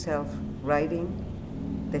sees himself writing,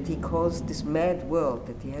 that he calls this mad world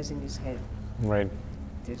that he has in his head. Right.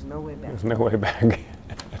 There's no way back. There's no way back.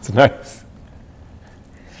 It's nice.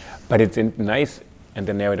 But it's nice, and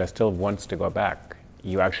the narrator still wants to go back.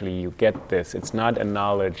 You get this. It's not a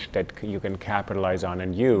knowledge that you can capitalize on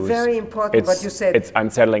and use. Very important what you said. It's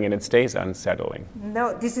unsettling, and it stays unsettling.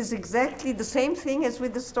 No, this is exactly the same thing as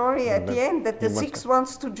with the story at the end, that the six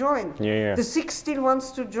wants to join. Yeah. The six still wants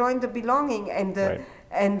to join the belonging, and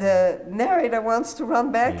Right. the narrator wants to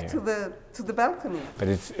run back to the balcony. But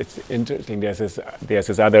it's interesting. There's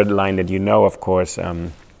this other line that of course,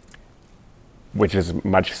 which is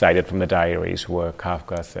much cited from the diaries, where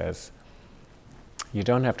Kafka says, "You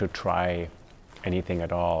don't have to try anything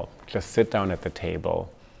at all. Just sit down at the table,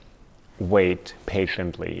 wait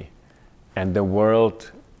patiently, and the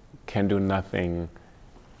world can do nothing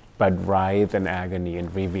but writhe in agony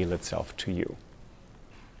and reveal itself to you."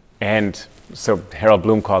 And so Harold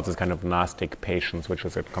Bloom calls this kind of Gnostic patience, which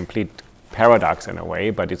is a complete paradox in a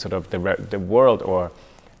way, but it's sort of the world, or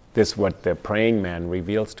this what the praying man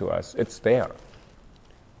reveals to us, it's there.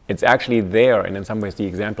 It's actually there, and in some ways the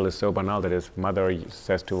example is so banal that his mother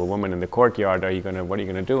says to a woman in the courtyard, what are you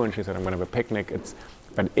going to do? And she said, I'm going to have a picnic.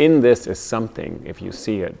 But in this is something, if you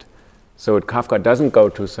see it. So Kafka doesn't go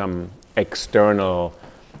to some external,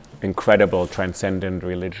 incredible, transcendent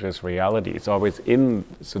religious reality. It's always in,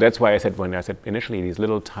 so that's why when I said initially, these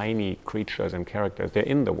little tiny creatures and characters, they're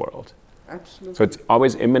in the world. Absolutely. So it's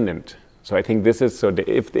always immanent. So I think this is,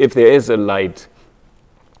 if there is a light,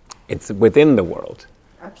 it's within the world.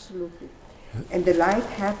 Absolutely. And the light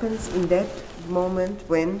happens in that moment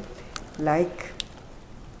when, like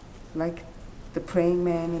the praying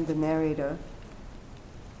man and the narrator,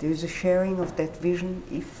 there is a sharing of that vision,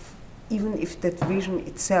 even if that vision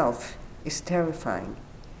itself is terrifying.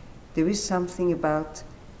 There is something about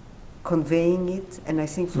conveying it, and I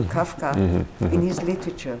think for Kafka, in his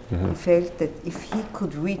literature, he felt that if he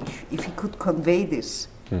could convey this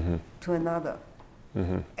to another,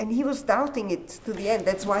 and he was doubting it to the end.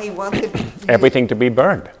 That's why he wanted everything to be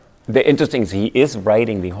burned. The interesting is he is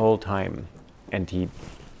writing the whole time, and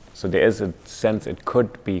so there is a sense it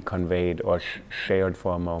could be conveyed or shared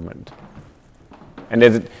for a moment. And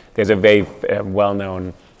there's a very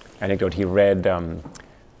well-known anecdote. He read,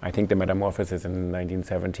 I think, The Metamorphosis in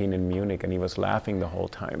 1917 in Munich, and he was laughing the whole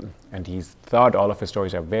time. And he thought all of his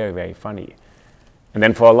stories are very, very funny. And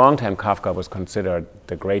then for a long time, Kafka was considered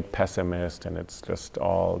the great pessimist, and it's just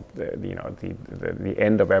all the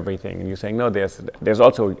end of everything. And you're saying, no, there's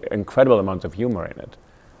also incredible amounts of humor in it.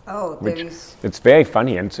 Oh, there is. It's very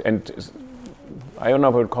funny, and I don't know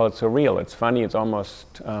if I would call it surreal. It's funny. It's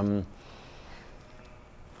almost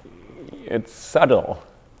it's subtle.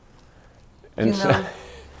 And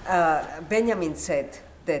Benjamin said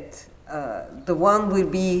that the one will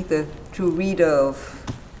be the true reader of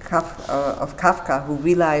Kafka who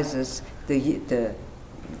realizes the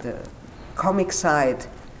comic side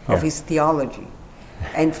of his theology.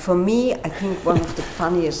 And for me, I think one of the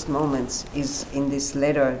funniest moments is in this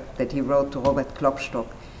letter that he wrote to Robert Klopstock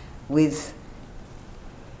with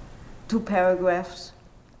 2 paragraphs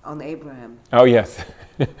on Abraham. Oh, yes.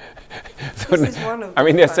 This is one of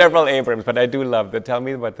there's several Abrahams, but I do love that. Tell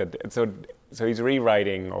me about that. So he's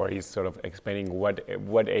rewriting, or he's sort of explaining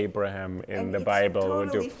what Abraham in the Bible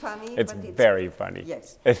would do. Funny, it's very funny.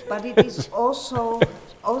 Yes, but it is also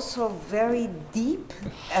very deep,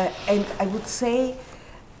 and I would say,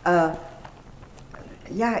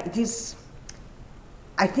 it is.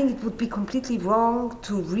 I think it would be completely wrong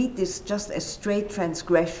to read this just as straight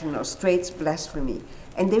transgression or straight blasphemy.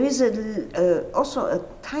 And there is also a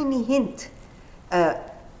tiny hint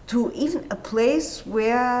to even a place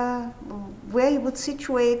where he would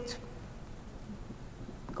situate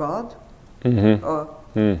God or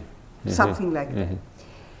something like that.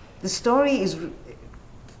 The story is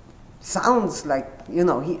sounds like,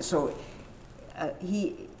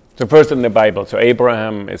 So first in the Bible, so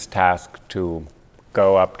Abraham is tasked to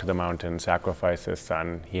go up to the mountain, sacrifice his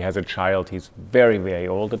son. He has a child. He's very, very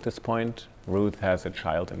old at this point. Ruth has a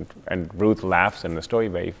child, and Ruth laughs in the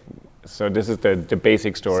story. So this is the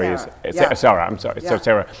basic story. Sarah, I'm sorry. Yeah. So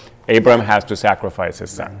Sarah, Abraham has to sacrifice his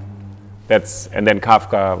son. And then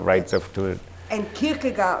Kafka writes to it. And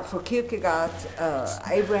for Kierkegaard,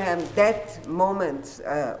 Abraham, that moment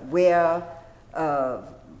where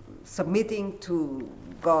submitting to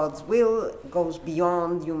God's will goes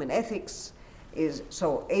beyond human ethics.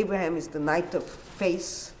 So Abraham is the knight of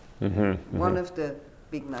faith, one of the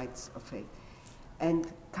big knights of faith. And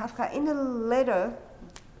Kafka, in a letter,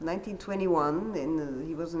 1921,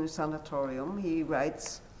 he was in a sanatorium, he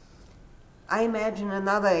writes, I imagine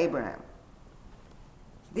another Abraham.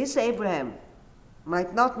 This Abraham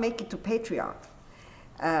might not make it to patriarch,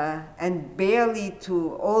 and barely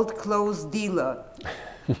to old clothes dealer.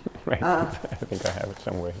 Right, I think I have it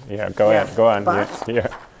somewhere. Yeah, go on.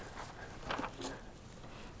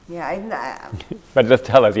 But just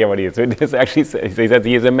tell us, what he is. It is actually, he says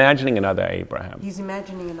he is imagining another Abraham. He's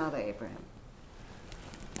imagining another Abraham.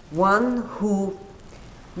 One who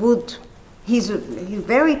would, he's a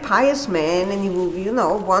very pious man, and he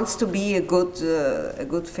will, wants to be a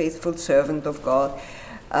good faithful servant of God.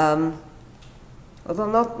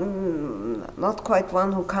 Although not quite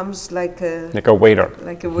one who comes like a waiter.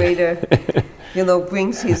 Like a waiter,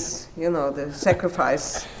 brings his, the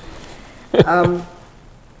sacrifice.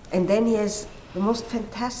 And then he has the most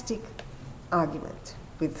fantastic argument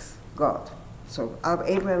with God. So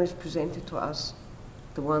Abraham is presented to us,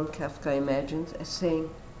 the one Kafka imagines, as saying,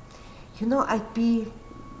 I'd be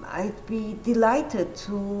delighted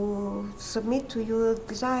to submit to your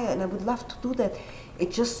desire, and I would love to do that.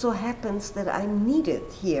 It just so happens that I'm needed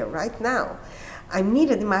here right now. I'm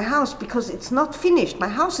needed in my house because it's not finished. My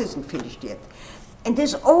house isn't finished yet. And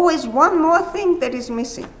there's always one more thing that is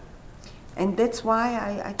missing. And that's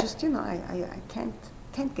why I just, I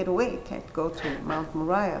can't get away, can't go to Mount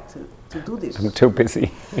Moriah to do this. I'm too busy.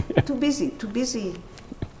 Too busy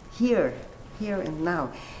here and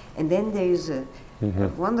now. And then there is a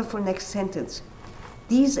wonderful next sentence.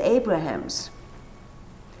 These Abrahams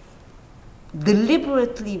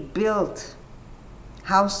deliberately built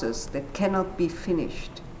houses that cannot be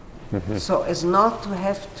finished, so as not to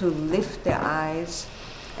have to lift their eyes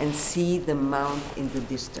and see the mount in the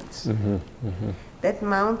distance. That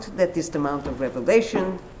mount, that is the Mount of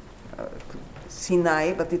Revelation,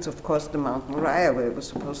 Sinai, but it's of course the Mount Moriah where it was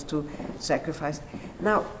supposed to sacrifice.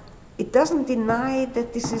 Now, it doesn't deny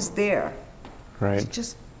that this is there. Right. It's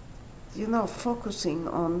just, focusing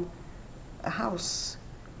on a house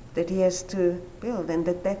that he has to build, and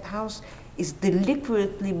that house is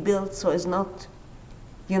deliberately built so as not,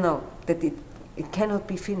 that it cannot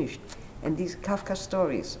be finished. And these Kafka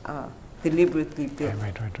stories are deliberately built.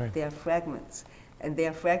 Right. They are fragments. And they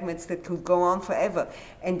are fragments that could go on forever.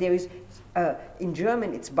 And there is, in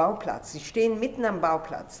German, it's Bauplatz. Sie stehen mitten am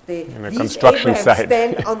Bauplatz. These Abraham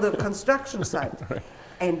stand on the construction site. Right.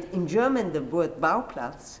 And in German, the word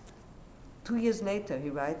Bauplatz, 2 years later,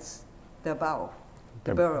 he writes the Bau,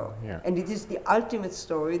 the burrow. Yeah. And it is the ultimate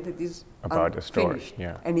story that is about unfinished. A story,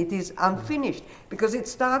 yeah. And it is unfinished because it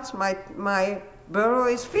starts, my burrow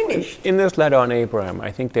is finished. In this letter on Abraham,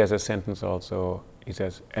 I think there's a sentence also, he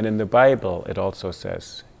says, and in the Bible it also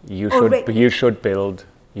says, you should build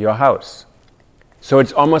your house. So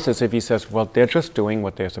it's almost as if he says, well, they're just doing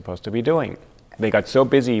what they're supposed to be doing. They got so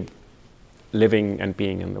busy living and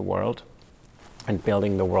being in the world and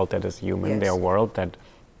building the world that is human, their world, that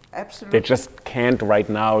Absolutely. They just can't right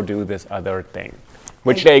now do this other thing,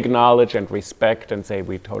 which they acknowledge and respect and say,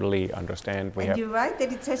 we totally understand. You're right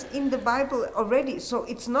that it says in the Bible already, so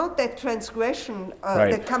it's not that transgression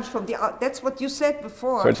that comes from that's what you said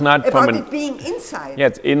before, so it's not about it being inside. Yeah,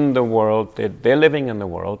 it's in the world. They're living in the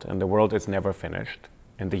world, and the world is never finished.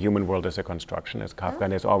 And the human world is a construction, as Kafka,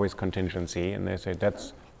 and there's always contingency, and they say,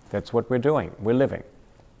 that's what we're doing. We're living.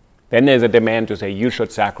 Then there's a demand to say, you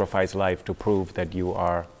should sacrifice life to prove that you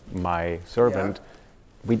are my servant.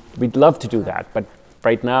 Yeah. We'd love to do that, but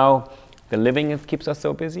right now, the living keeps us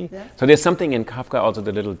so busy. Yeah. So there's something in Kafka, also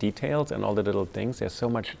the little details and all the little things. There's so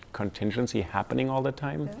much contingency happening all the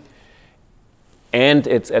time. Yeah. And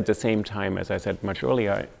it's at the same time, as I said much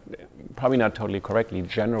earlier, probably not totally correctly,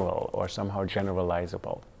 general or somehow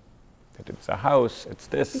generalizable. That it's a house, it's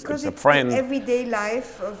this, because it's a friend. Because it's the everyday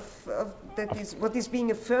life of that is what is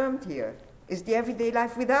being affirmed here. Is the everyday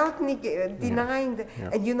life without denying the, Yeah.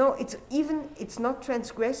 and it's not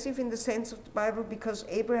transgressive in the sense of the Bible, because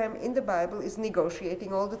Abraham in the Bible is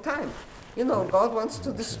negotiating all the time. God wants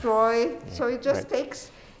to destroy, so he just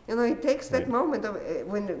takes, he takes that moment of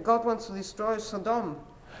when God wants to destroy Sodom.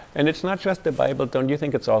 And it's not just the Bible. Don't you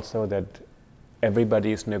think it's also that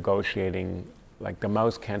everybody is negotiating, like the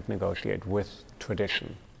mouse can't negotiate with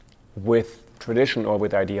tradition or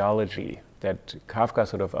with ideology, that Kafka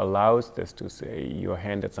sort of allows this to say, you're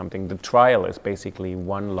handed something. The trial is basically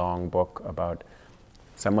one long book about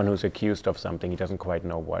someone who's accused of something, he doesn't quite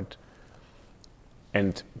know what.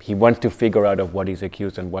 And he wants to figure out of what he's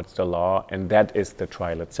accused and what's the law, and that is the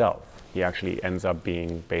trial itself. He actually ends up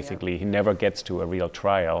being basically, he never gets to a real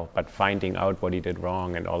trial, but finding out what he did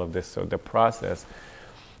wrong and all of this. So the process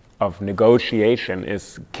of negotiation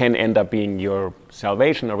can end up being your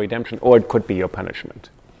salvation or redemption, or it could be your punishment.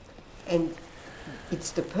 And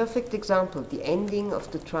it's the perfect example. The ending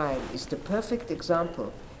of the trial is the perfect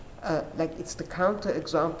example. It's the counter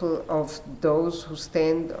example of those who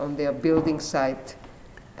stand on their building site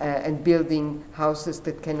and building houses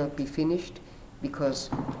that cannot be finished, because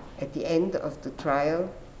at the end of the trial,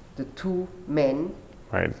 the two men.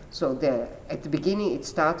 Right. So at the beginning, it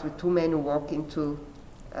starts with two men who walk into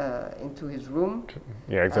his room.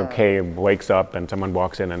 Yeah, it's okay. Wakes up and someone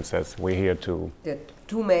walks in and says, "We're here to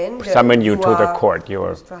two men summon you to the court.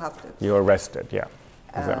 You're arrested." Yeah.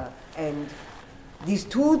 And these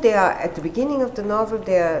two, they are at the beginning of the novel.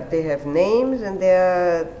 They have names, and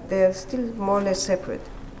they're still more or less separate.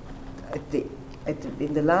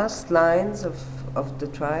 In the last lines of the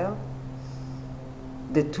trial,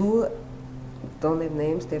 the two don't have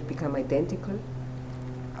names. They've become identical,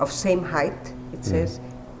 of same height. It says,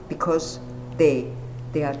 because they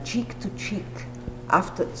are cheek to cheek.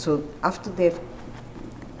 After they've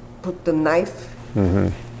put the knife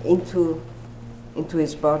into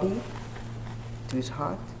his body, to his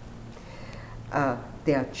heart,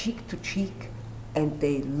 they are cheek to cheek, and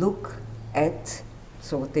they look at.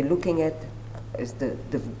 So what they're looking at is the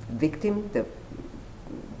victim,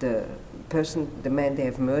 the person, the man they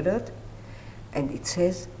have murdered, and it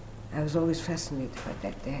says, I was always fascinated by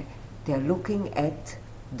that. They're looking at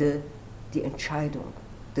the Entscheidung,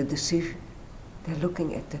 the decision. They're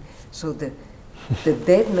looking at the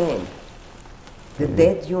dead man, the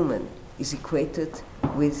dead human is equated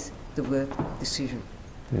with the word decision,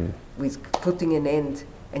 with putting an end.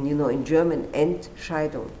 And in German,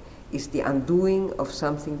 Entscheidung is the undoing of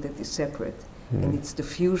something that is separate. And it's the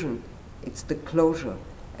fusion, it's the closure.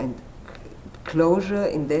 And closure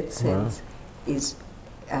in that sense is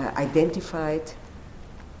identified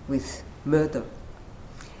with murder.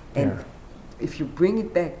 And if you bring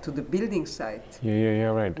it back to the building site,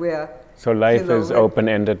 right. Where so life is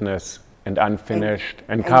open-endedness and unfinished,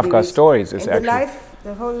 and Kafka's stories is actually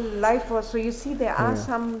the whole life was. So you see, there are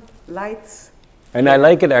some lights. And I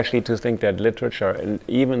like it actually to think that literature, and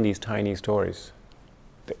even these tiny stories,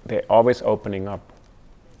 they're always opening up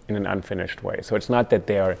in an unfinished way. So it's not that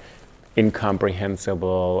they are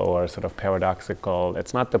incomprehensible or sort of paradoxical.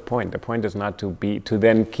 It's not the point. The point is not to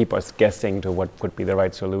then keep us guessing to what could be the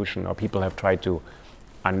right solution, or people have tried to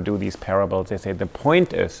undo these parables. They say the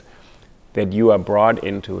point is that you are brought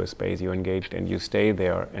into a space, you're engaged, and you stay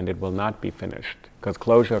there, and it will not be finished, because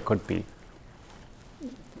closure could be.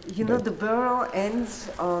 The Burrow ends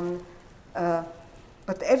on,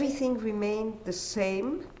 but everything remained the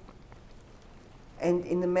same, and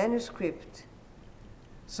in the manuscript,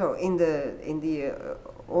 so in the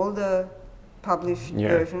older published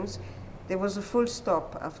versions, there was a full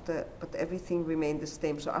stop after, but everything remained the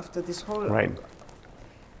same. So after this whole,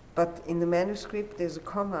 but in the manuscript there's a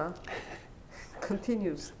comma,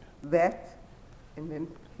 continues that, and then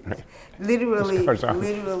literally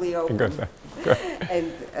open.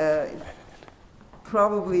 And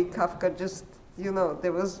probably Kafka just,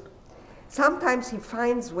 there was, sometimes he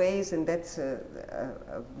finds ways, and that's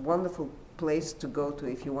a wonderful place to go to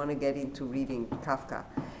if you want to get into reading Kafka,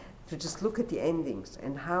 to just look at the endings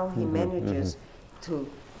and how he manages to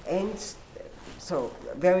end. So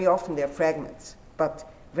very often they're fragments,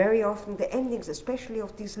 but very often the endings, especially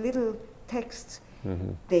of these little texts,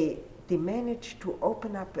 they manage to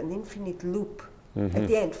open up an infinite loop at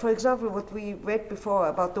the end. For example, what we read before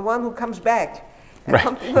about the one who comes back,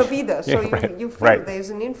 Uma Vida. So you feel there's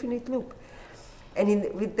an infinite loop. And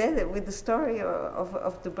with the story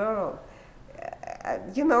of the Burrow,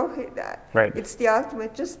 it's the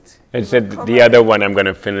ultimate. It's the other one. I'm going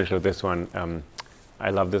to finish with this one. I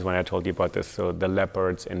love this one. I told you about this. So the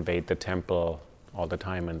leopards invade the temple all the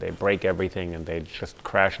time, and they break everything, and they just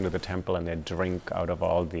crash into the temple, and they drink out of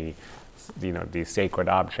all the these sacred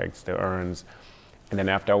objects, the urns. And then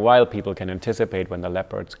after a while, people can anticipate when the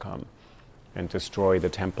leopards come and destroy the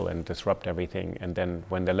temple and disrupt everything. And then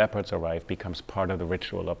when the leopards arrive, becomes part of the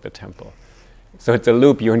ritual of the temple. So it's a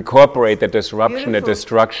loop. You incorporate the disruption, the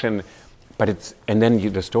destruction, but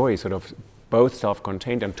the story is sort of both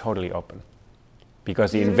self-contained and totally open.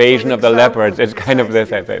 Because the invasion of the leopards is kind of this.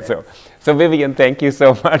 So Vivian, thank you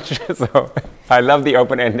so much. So I love the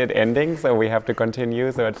open-ended ending, so we have to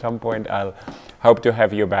continue. So at some point I'll hope to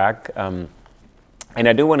have you back. And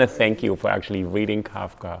I do want to thank you for actually reading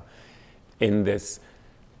Kafka in this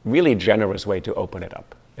really generous way to open it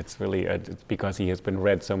up. It's really it's because he has been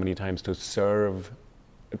read so many times to serve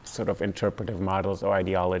sort of interpretive models or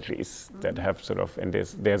ideologies that have sort of,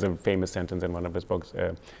 there's a famous sentence in one of his books,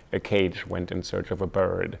 a cage went in search of a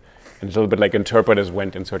bird. And it's a little bit like interpreters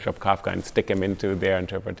went in search of Kafka and stick him into their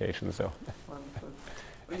interpretation. So.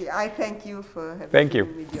 Wonderful. I thank you for having Thank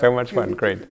you. So much fun. Great.